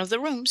one of the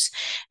rooms.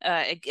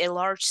 A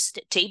large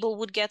table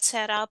would get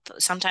set up.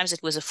 Sometimes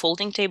it was a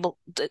folding table.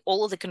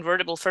 All of the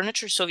convertible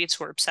furniture, Soviets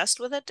were obsessed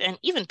with it, and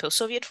even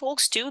post-Soviet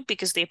folks too,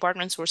 because the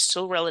apartments were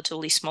still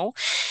relatively small.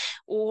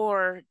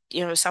 Or,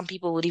 some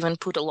people would even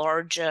put a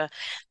large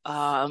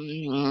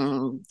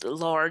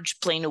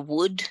plane of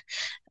wood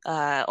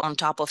on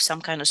top of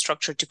some kind of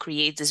structure to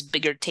create this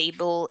bigger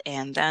table,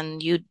 and then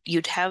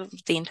you'd have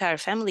the entire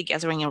family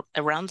gathering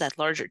around that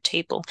larger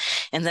table,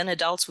 and then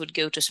adults would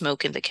go to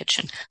smoke in the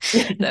kitchen.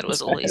 That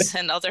was always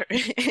another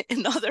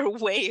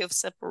way of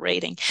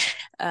separating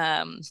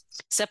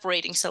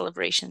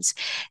celebrations.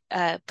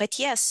 But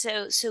yes,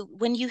 so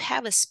when you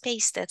have a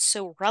space that's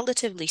so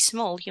relatively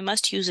small, you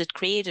must use it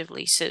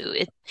creatively. So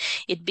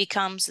it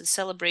becomes a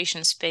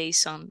celebration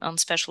space on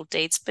special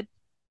dates, but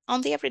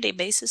on the everyday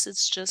basis,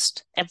 it's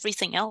just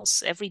everything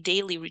else, every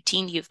daily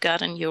routine you've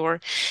got in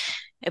your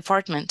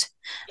apartment.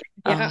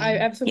 Yeah, I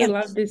absolutely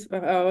love this.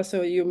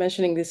 Also, you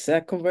mentioning this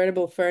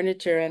convertible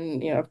furniture,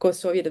 and of course,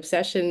 Soviet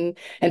obsession,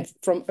 and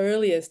from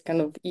earliest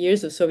kind of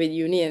years of Soviet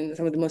Union,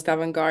 some of the most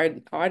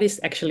avant-garde artists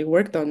actually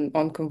worked on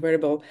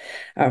convertible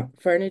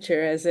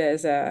furniture as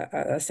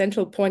a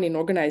central point in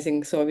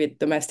organizing Soviet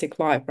domestic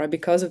life, right?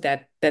 Because of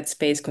that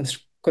space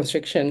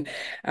constriction.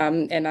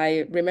 And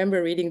I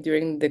remember reading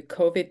during the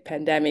COVID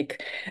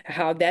pandemic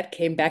how that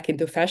came back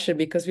into fashion,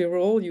 because we were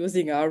all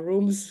using our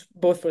rooms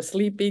both for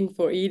sleeping,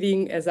 for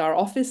eating, as our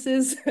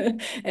offices,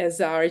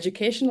 as our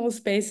educational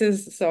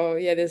spaces. So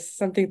yeah, there's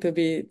something to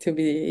be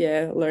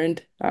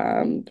learned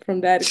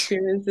from that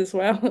experience as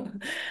well.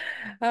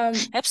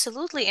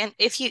 Absolutely. And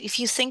if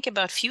you think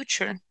about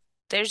future,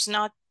 there's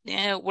not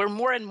we're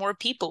more and more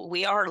people.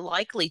 We are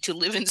likely to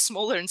live in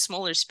smaller and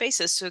smaller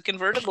spaces. So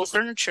convertible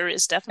furniture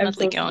is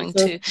definitely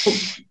Absolutely. going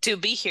to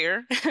be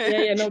here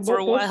No, for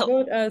a while.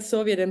 Both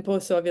Soviet and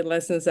post-Soviet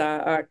lessons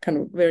are kind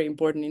of very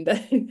important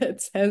in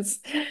that sense.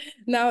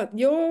 Now,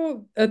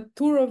 your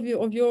tour of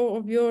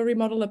your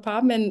remodel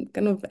apartment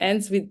kind of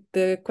ends with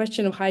the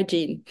question of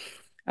hygiene,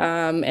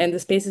 and the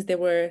spaces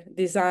that were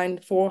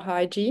designed for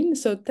hygiene.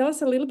 So tell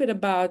us a little bit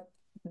about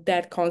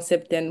that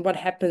concept and what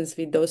happens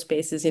with those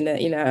spaces in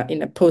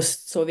a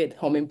post-Soviet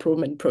home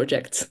improvement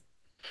project.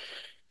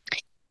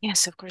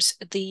 Yes, of course.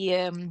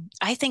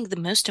 I think the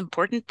most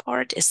important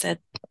part is that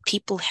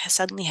people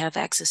suddenly have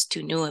access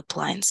to new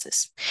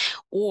appliances,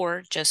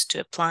 or just to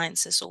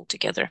appliances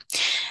altogether.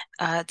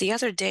 The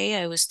other day,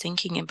 I was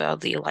thinking about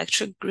the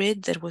electric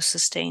grid that was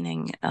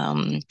sustaining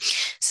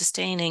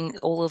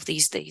all of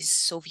these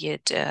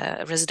Soviet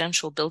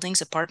residential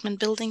buildings, apartment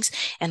buildings,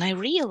 and I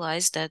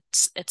realized that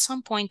at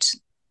some point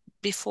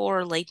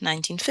before late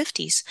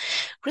 1950s,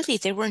 really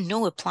there were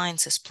no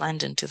appliances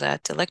planned into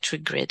that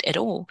electric grid at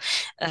all.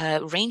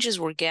 Ranges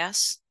were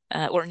gas,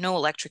 or no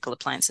electrical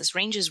appliances.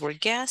 Ranges were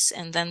gas,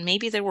 and then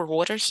maybe there were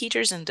water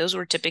heaters, and those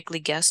were typically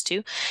gas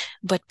too.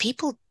 But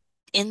people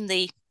in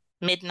the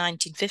mid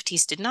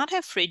 1950s did not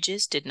have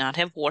fridges, did not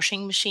have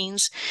washing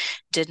machines,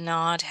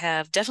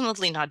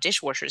 definitely not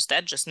dishwashers.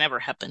 That just never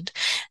happened.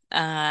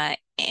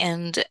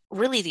 And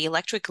really the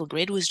electrical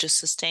grid was just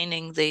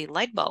sustaining the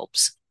light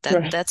bulbs.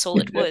 That's all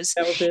it was.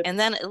 That was it. And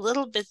then a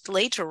little bit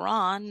later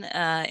on,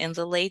 in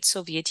the late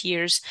Soviet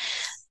years,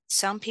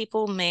 some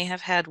people may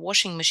have had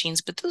washing machines,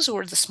 but those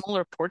were the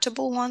smaller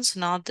portable ones,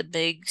 not the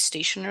big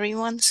stationary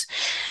ones.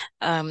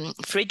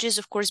 Fridges,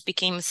 of course,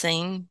 became a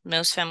thing.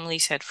 Most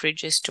families had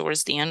fridges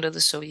towards the end of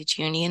the Soviet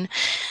Union.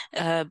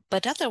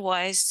 But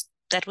otherwise,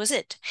 that was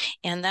it.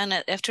 And then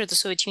after the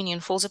Soviet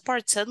Union falls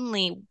apart,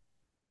 suddenly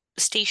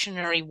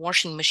stationary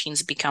washing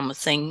machines become a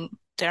thing.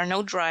 There are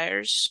no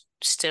dryers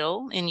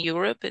still in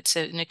Europe. It's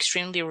an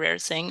extremely rare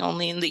thing,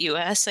 only in the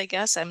US, I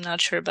guess. I'm not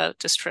sure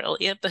about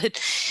Australia, but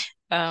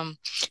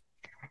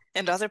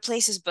and other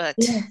places, but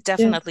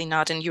definitely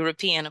not in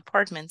European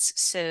apartments.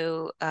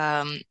 So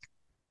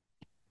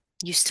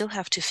you still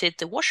have to fit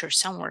the washer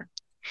somewhere.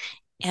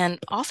 And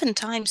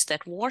oftentimes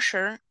that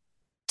washer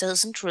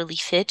doesn't really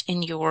fit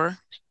in your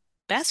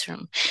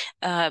bathroom.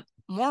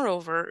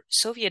 Moreover,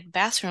 Soviet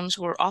bathrooms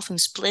were often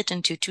split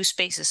into two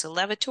spaces, a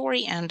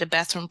lavatory and a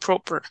bathroom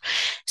proper.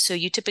 So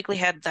you typically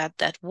had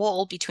that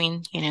wall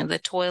between, the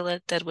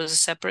toilet that was a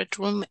separate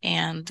room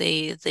and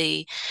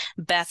the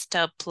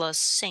bathtub plus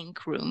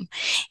sink room.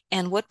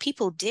 And what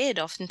people did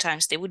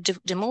oftentimes, they would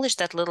demolish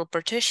that little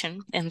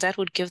partition, and that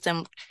would give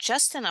them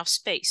just enough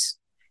space,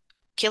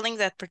 killing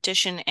that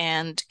partition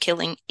and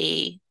killing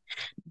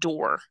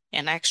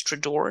an extra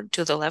door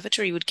to the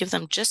lavatory would give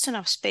them just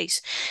enough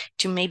space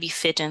to maybe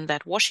fit in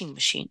that washing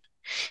machine.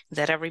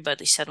 that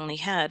everybody suddenly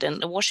had.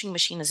 And the washing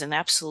machine is an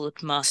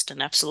absolute must,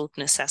 an absolute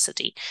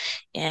necessity.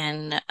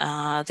 In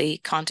the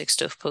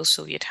context of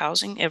post-Soviet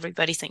housing,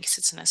 everybody thinks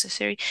it's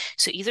necessary.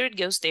 So either it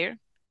goes there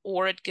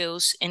or it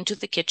goes into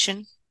the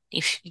kitchen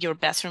if your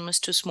bathroom is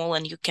too small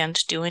and you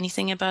can't do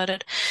anything about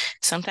it.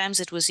 Sometimes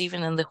it was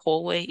even in the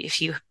hallway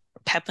if you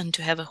happen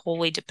to have a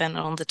hallway, depending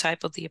on the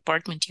type of the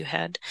apartment you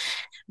had.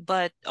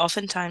 But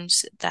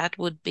oftentimes that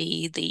would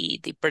be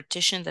the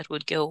partition that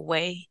would go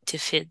away to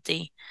fit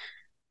the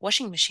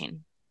washing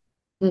machine.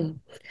 Mm.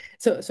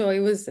 So it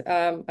was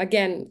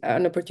again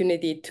an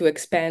opportunity to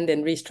expand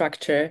and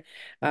restructure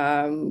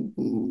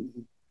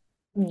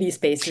these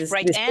spaces.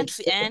 Right,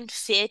 and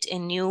fit a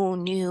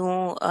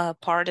new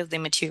part of the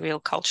material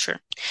culture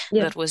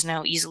that was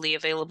now easily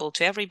available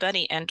to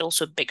everybody, and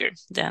also bigger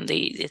than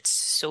its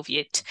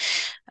Soviet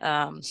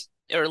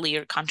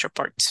earlier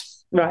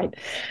counterparts. Right.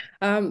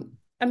 I'm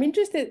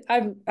interested.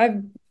 I've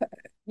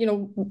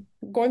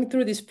going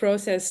through this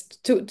process.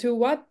 To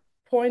what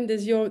point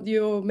does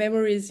your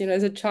memories,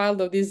 as a child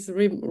of this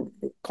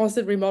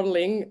constant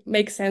remodeling,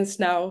 make sense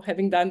now,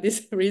 having done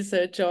this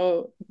research,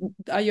 or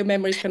are your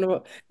memories kind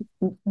of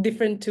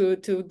different to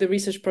the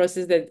research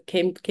process that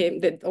came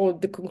that, or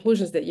the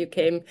conclusions that you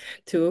came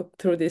to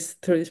through this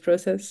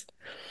process?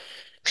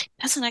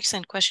 That's an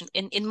excellent question.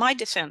 In my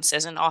defense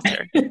as an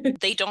author,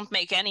 they don't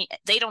make any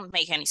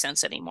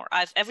sense anymore.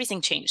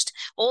 Everything changed.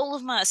 All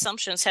of my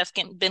assumptions have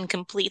been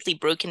completely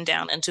broken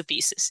down into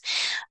pieces.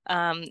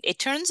 It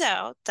turns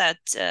out that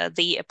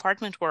the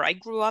apartment where I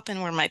grew up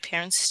and where my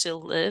parents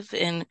still live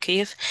in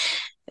Kiev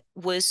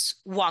was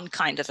one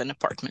kind of an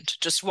apartment,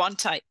 just one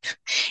type,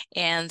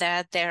 and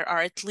that there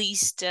are at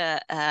least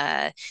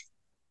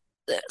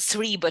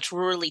 3, but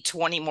really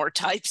 20 more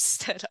types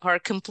that are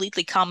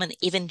completely common,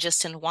 even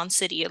just in one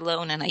city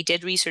alone. And I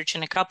did research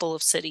in a couple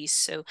of cities.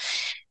 So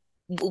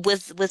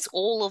with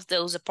all of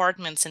those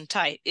apartments in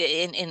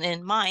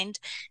mind,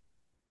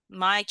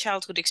 my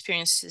childhood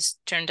experiences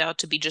turned out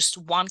to be just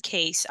one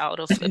case out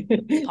of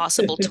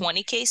possible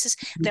 20 cases.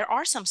 There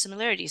are some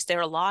similarities. There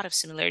are a lot of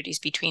similarities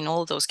between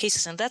all of those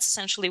cases. And that's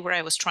essentially where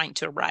I was trying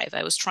to arrive.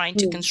 I was trying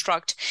to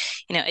construct,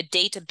 a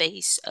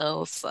database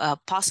of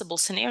possible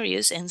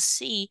scenarios and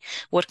see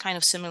what kind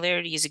of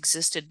similarities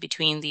existed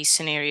between these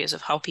scenarios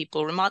of how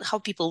people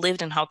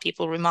lived and how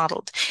people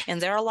remodeled. And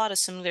there are a lot of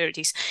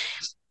similarities.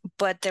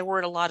 But there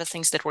were a lot of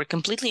things that were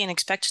completely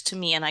unexpected to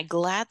me, and I'm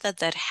glad that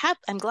that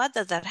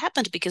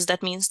happened, because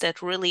that means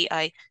that really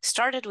I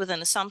started with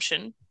an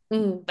assumption,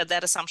 but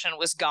that assumption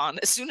was gone.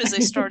 As soon as I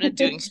started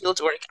doing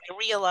fieldwork, I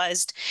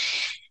realized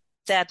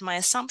that my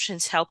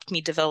assumptions helped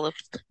me develop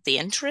the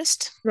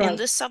interest in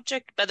this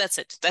subject, but that's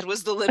it. That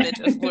was the limit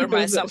of where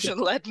my assumption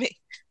led me.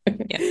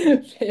 Yeah.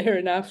 Fair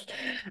enough.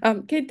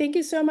 Kate, thank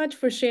you so much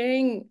for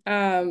sharing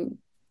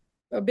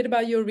a bit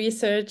about your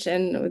research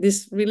and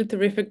this really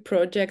terrific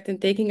project, and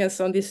taking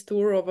us on this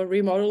tour of a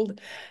remodeled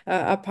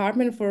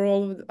apartment for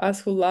all of us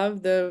who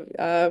love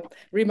the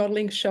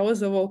remodeling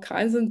shows of all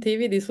kinds on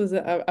TV. This was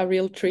a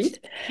real treat.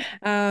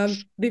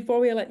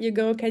 Before we let you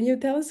go, can you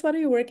tell us what are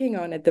you working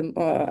on at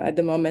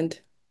the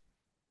moment?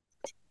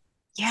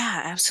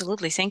 Yeah,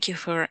 absolutely. Thank you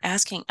for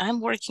asking.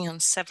 I'm working on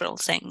several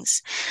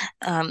things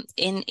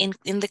in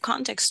the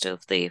context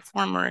of the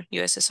former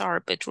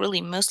USSR, but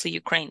really mostly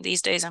Ukraine.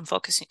 These days, I'm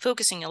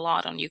focusing a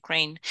lot on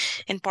Ukraine,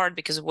 in part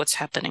because of what's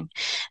happening.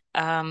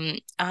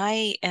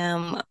 I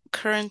am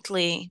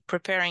currently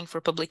preparing for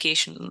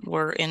publication.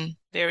 We're in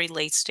very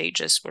late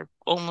stages. We're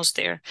almost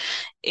there.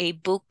 A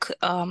book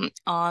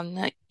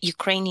on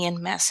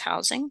Ukrainian mass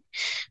housing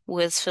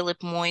with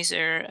Philip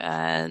Moiser,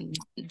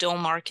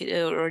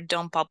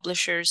 Dome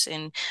Publishers,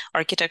 and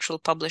architectural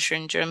publisher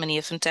in Germany,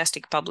 a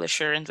fantastic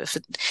publisher and a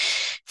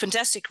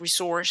fantastic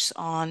resource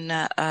on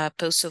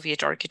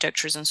post-Soviet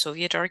architectures and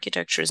Soviet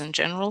architectures in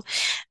general.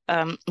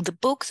 The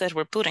book that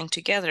we're putting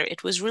together,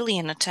 it was really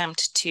an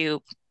attempt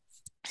to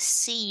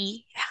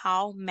see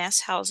how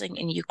mass housing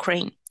in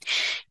Ukraine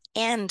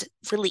and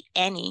really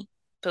any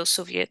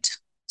post-Soviet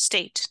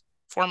state,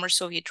 former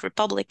Soviet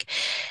republic,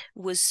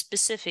 was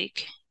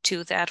specific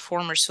to that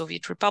former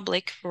Soviet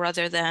republic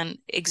rather than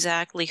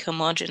exactly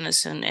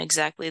homogeneous and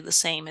exactly the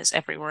same as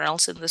everywhere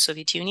else in the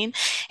Soviet Union.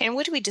 And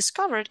what we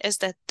discovered is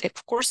that,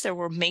 of course, there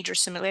were major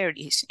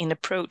similarities in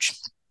approach,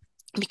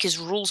 because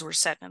rules were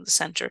set in the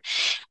center.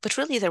 But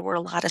really, there were a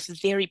lot of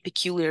very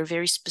peculiar,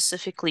 very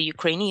specifically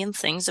Ukrainian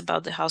things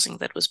about the housing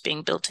that was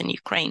being built in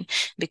Ukraine,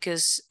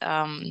 because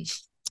the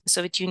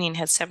Soviet Union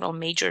had several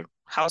major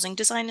housing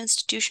design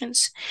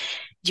institutions.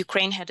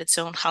 Ukraine had its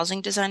own housing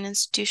design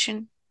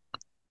institution,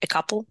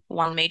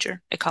 one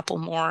major, a couple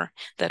more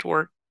that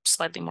were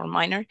slightly more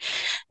minor.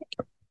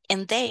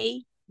 And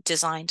they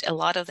designed a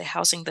lot of the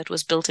housing that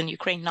was built in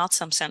Ukraine, not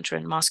some center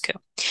in Moscow.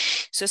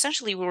 So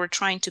essentially, we were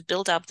trying to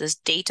build up this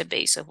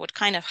database of what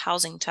kind of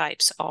housing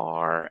types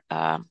are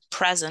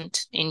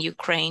present in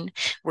Ukraine,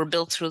 were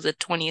built through the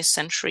 20th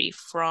century,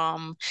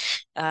 from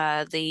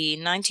the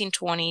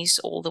 1920s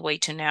all the way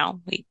to now.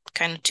 We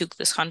kind of took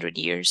this 100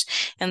 years.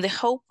 And the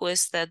hope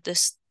was that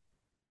this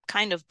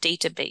kind of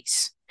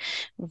database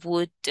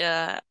would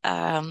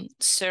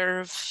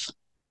serve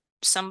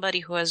somebody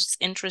who has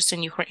interest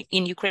in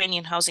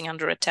Ukrainian housing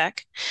under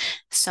attack,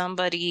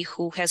 somebody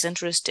who has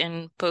interest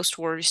in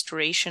post-war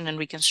restoration and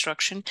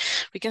reconstruction.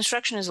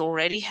 Reconstruction is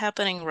already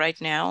happening right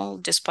now,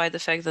 despite the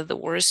fact that the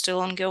war is still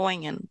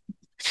ongoing,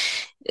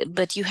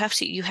 but you have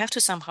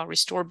to somehow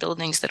restore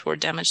buildings that were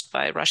damaged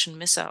by Russian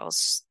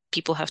missiles.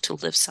 People have to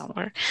live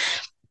somewhere,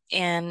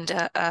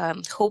 and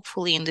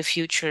hopefully in the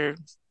future,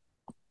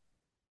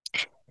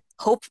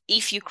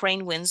 if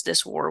Ukraine wins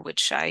this war,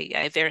 which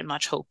I very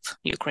much hope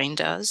Ukraine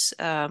does,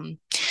 a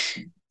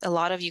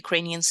lot of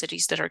Ukrainian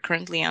cities that are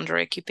currently under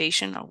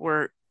occupation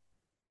were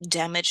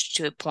damaged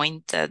to a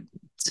point that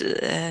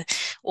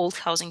old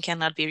housing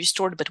cannot be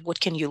restored, but what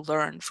can you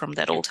learn from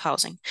that old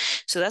housing?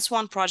 So that's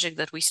one project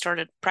that we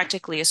started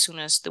practically as soon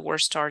as the war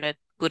started,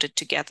 put it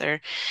together.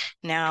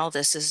 Now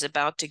this is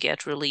about to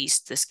get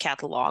released, this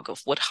catalog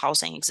of what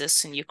housing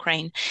exists in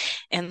Ukraine.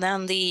 And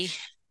then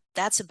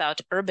that's about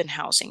urban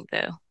housing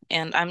though.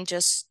 And I'm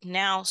just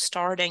now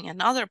starting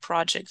another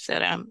project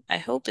that I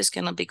hope is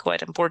going to be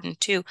quite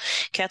important too,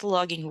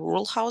 cataloging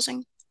rural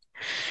housing.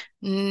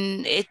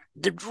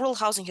 The rural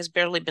housing has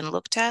barely been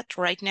looked at.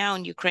 Right now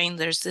in Ukraine,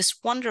 there's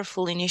this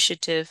wonderful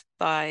initiative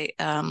by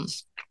an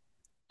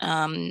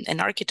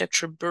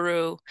architecture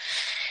bureau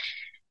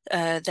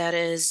that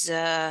is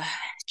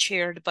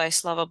chaired by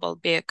Slava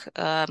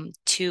Balbek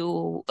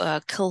to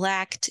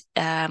collect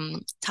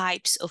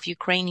types of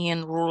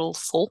Ukrainian rural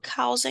folk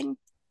housing.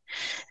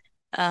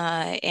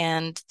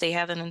 And they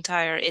have an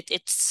entire,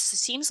 it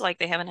seems like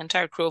they have an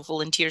entire crew of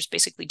volunteers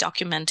basically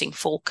documenting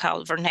folk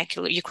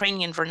vernacular,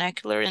 Ukrainian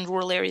vernacular in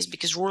rural areas,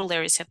 because rural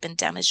areas have been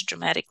damaged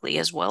dramatically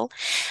as well.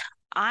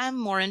 I'm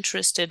more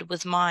interested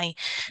with my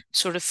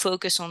sort of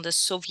focus on the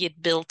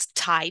Soviet-built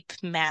type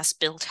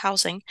mass-built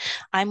housing.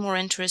 I'm more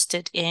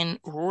interested in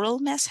rural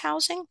mass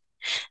housing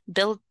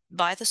built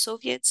by the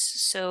Soviets.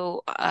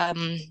 So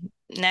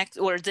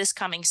this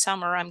coming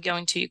summer, I'm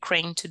going to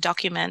Ukraine to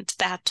document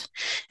that,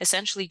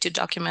 essentially to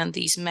document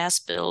these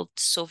mass-built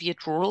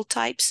Soviet rural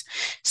types,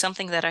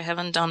 something that I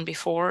haven't done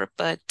before,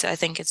 but I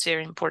think it's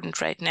very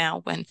important right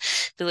now when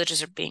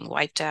villages are being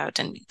wiped out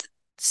and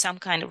some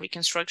kind of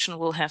reconstruction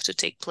will have to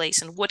take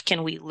place. And what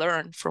can we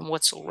learn from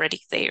what's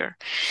already there?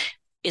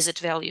 Is it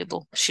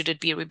valuable? Should it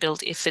be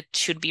rebuilt? If it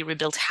should be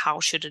rebuilt, how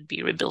should it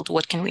be rebuilt?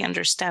 What can we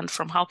understand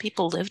from how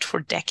people lived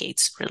for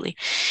decades, really?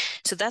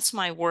 So that's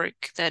my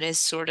work. That is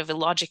sort of a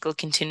logical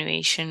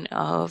continuation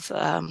of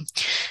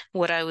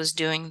what I was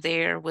doing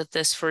there with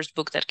this first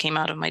book that came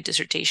out of my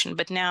dissertation.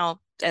 But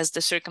now, as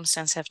the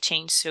circumstances have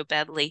changed so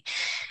badly,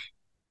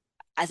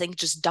 I think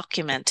just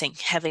documenting,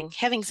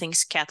 having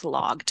things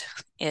cataloged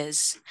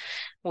is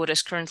what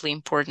is currently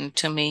important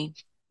to me,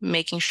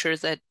 making sure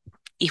that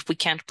if we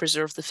can't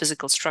preserve the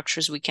physical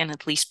structures, we can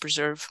at least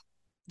preserve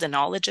the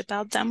knowledge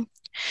about them.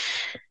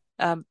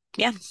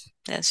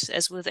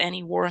 As with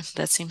any war,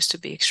 that seems to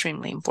be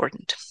extremely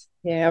important.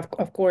 Yeah,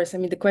 of course. I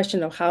mean, the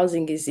question of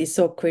housing is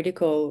so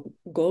critical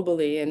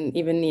globally, and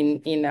even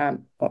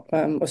in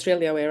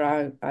Australia, where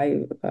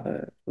I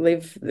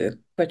live, the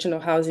question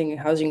of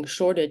housing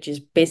shortage is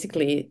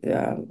basically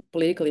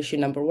political issue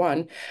number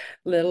one,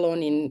 let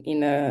alone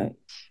in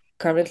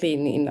currently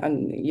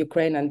in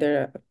Ukraine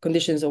under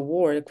conditions of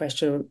war, the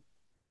question of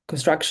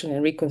construction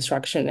and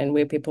reconstruction and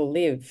where people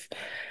live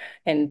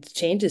and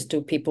changes to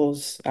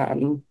people's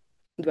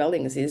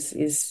dwellings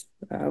is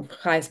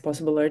highest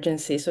possible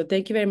urgency. So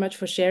thank you very much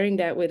for sharing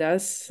that with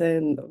us,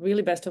 and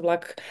really best of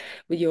luck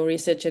with your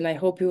research. And I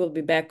hope you will be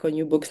back on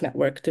New Books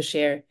Network to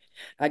share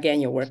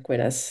again your work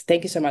with us.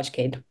 Thank you so much,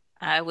 Kate.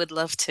 I would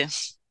love to.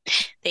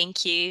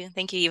 Thank you.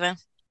 Thank you, Eva.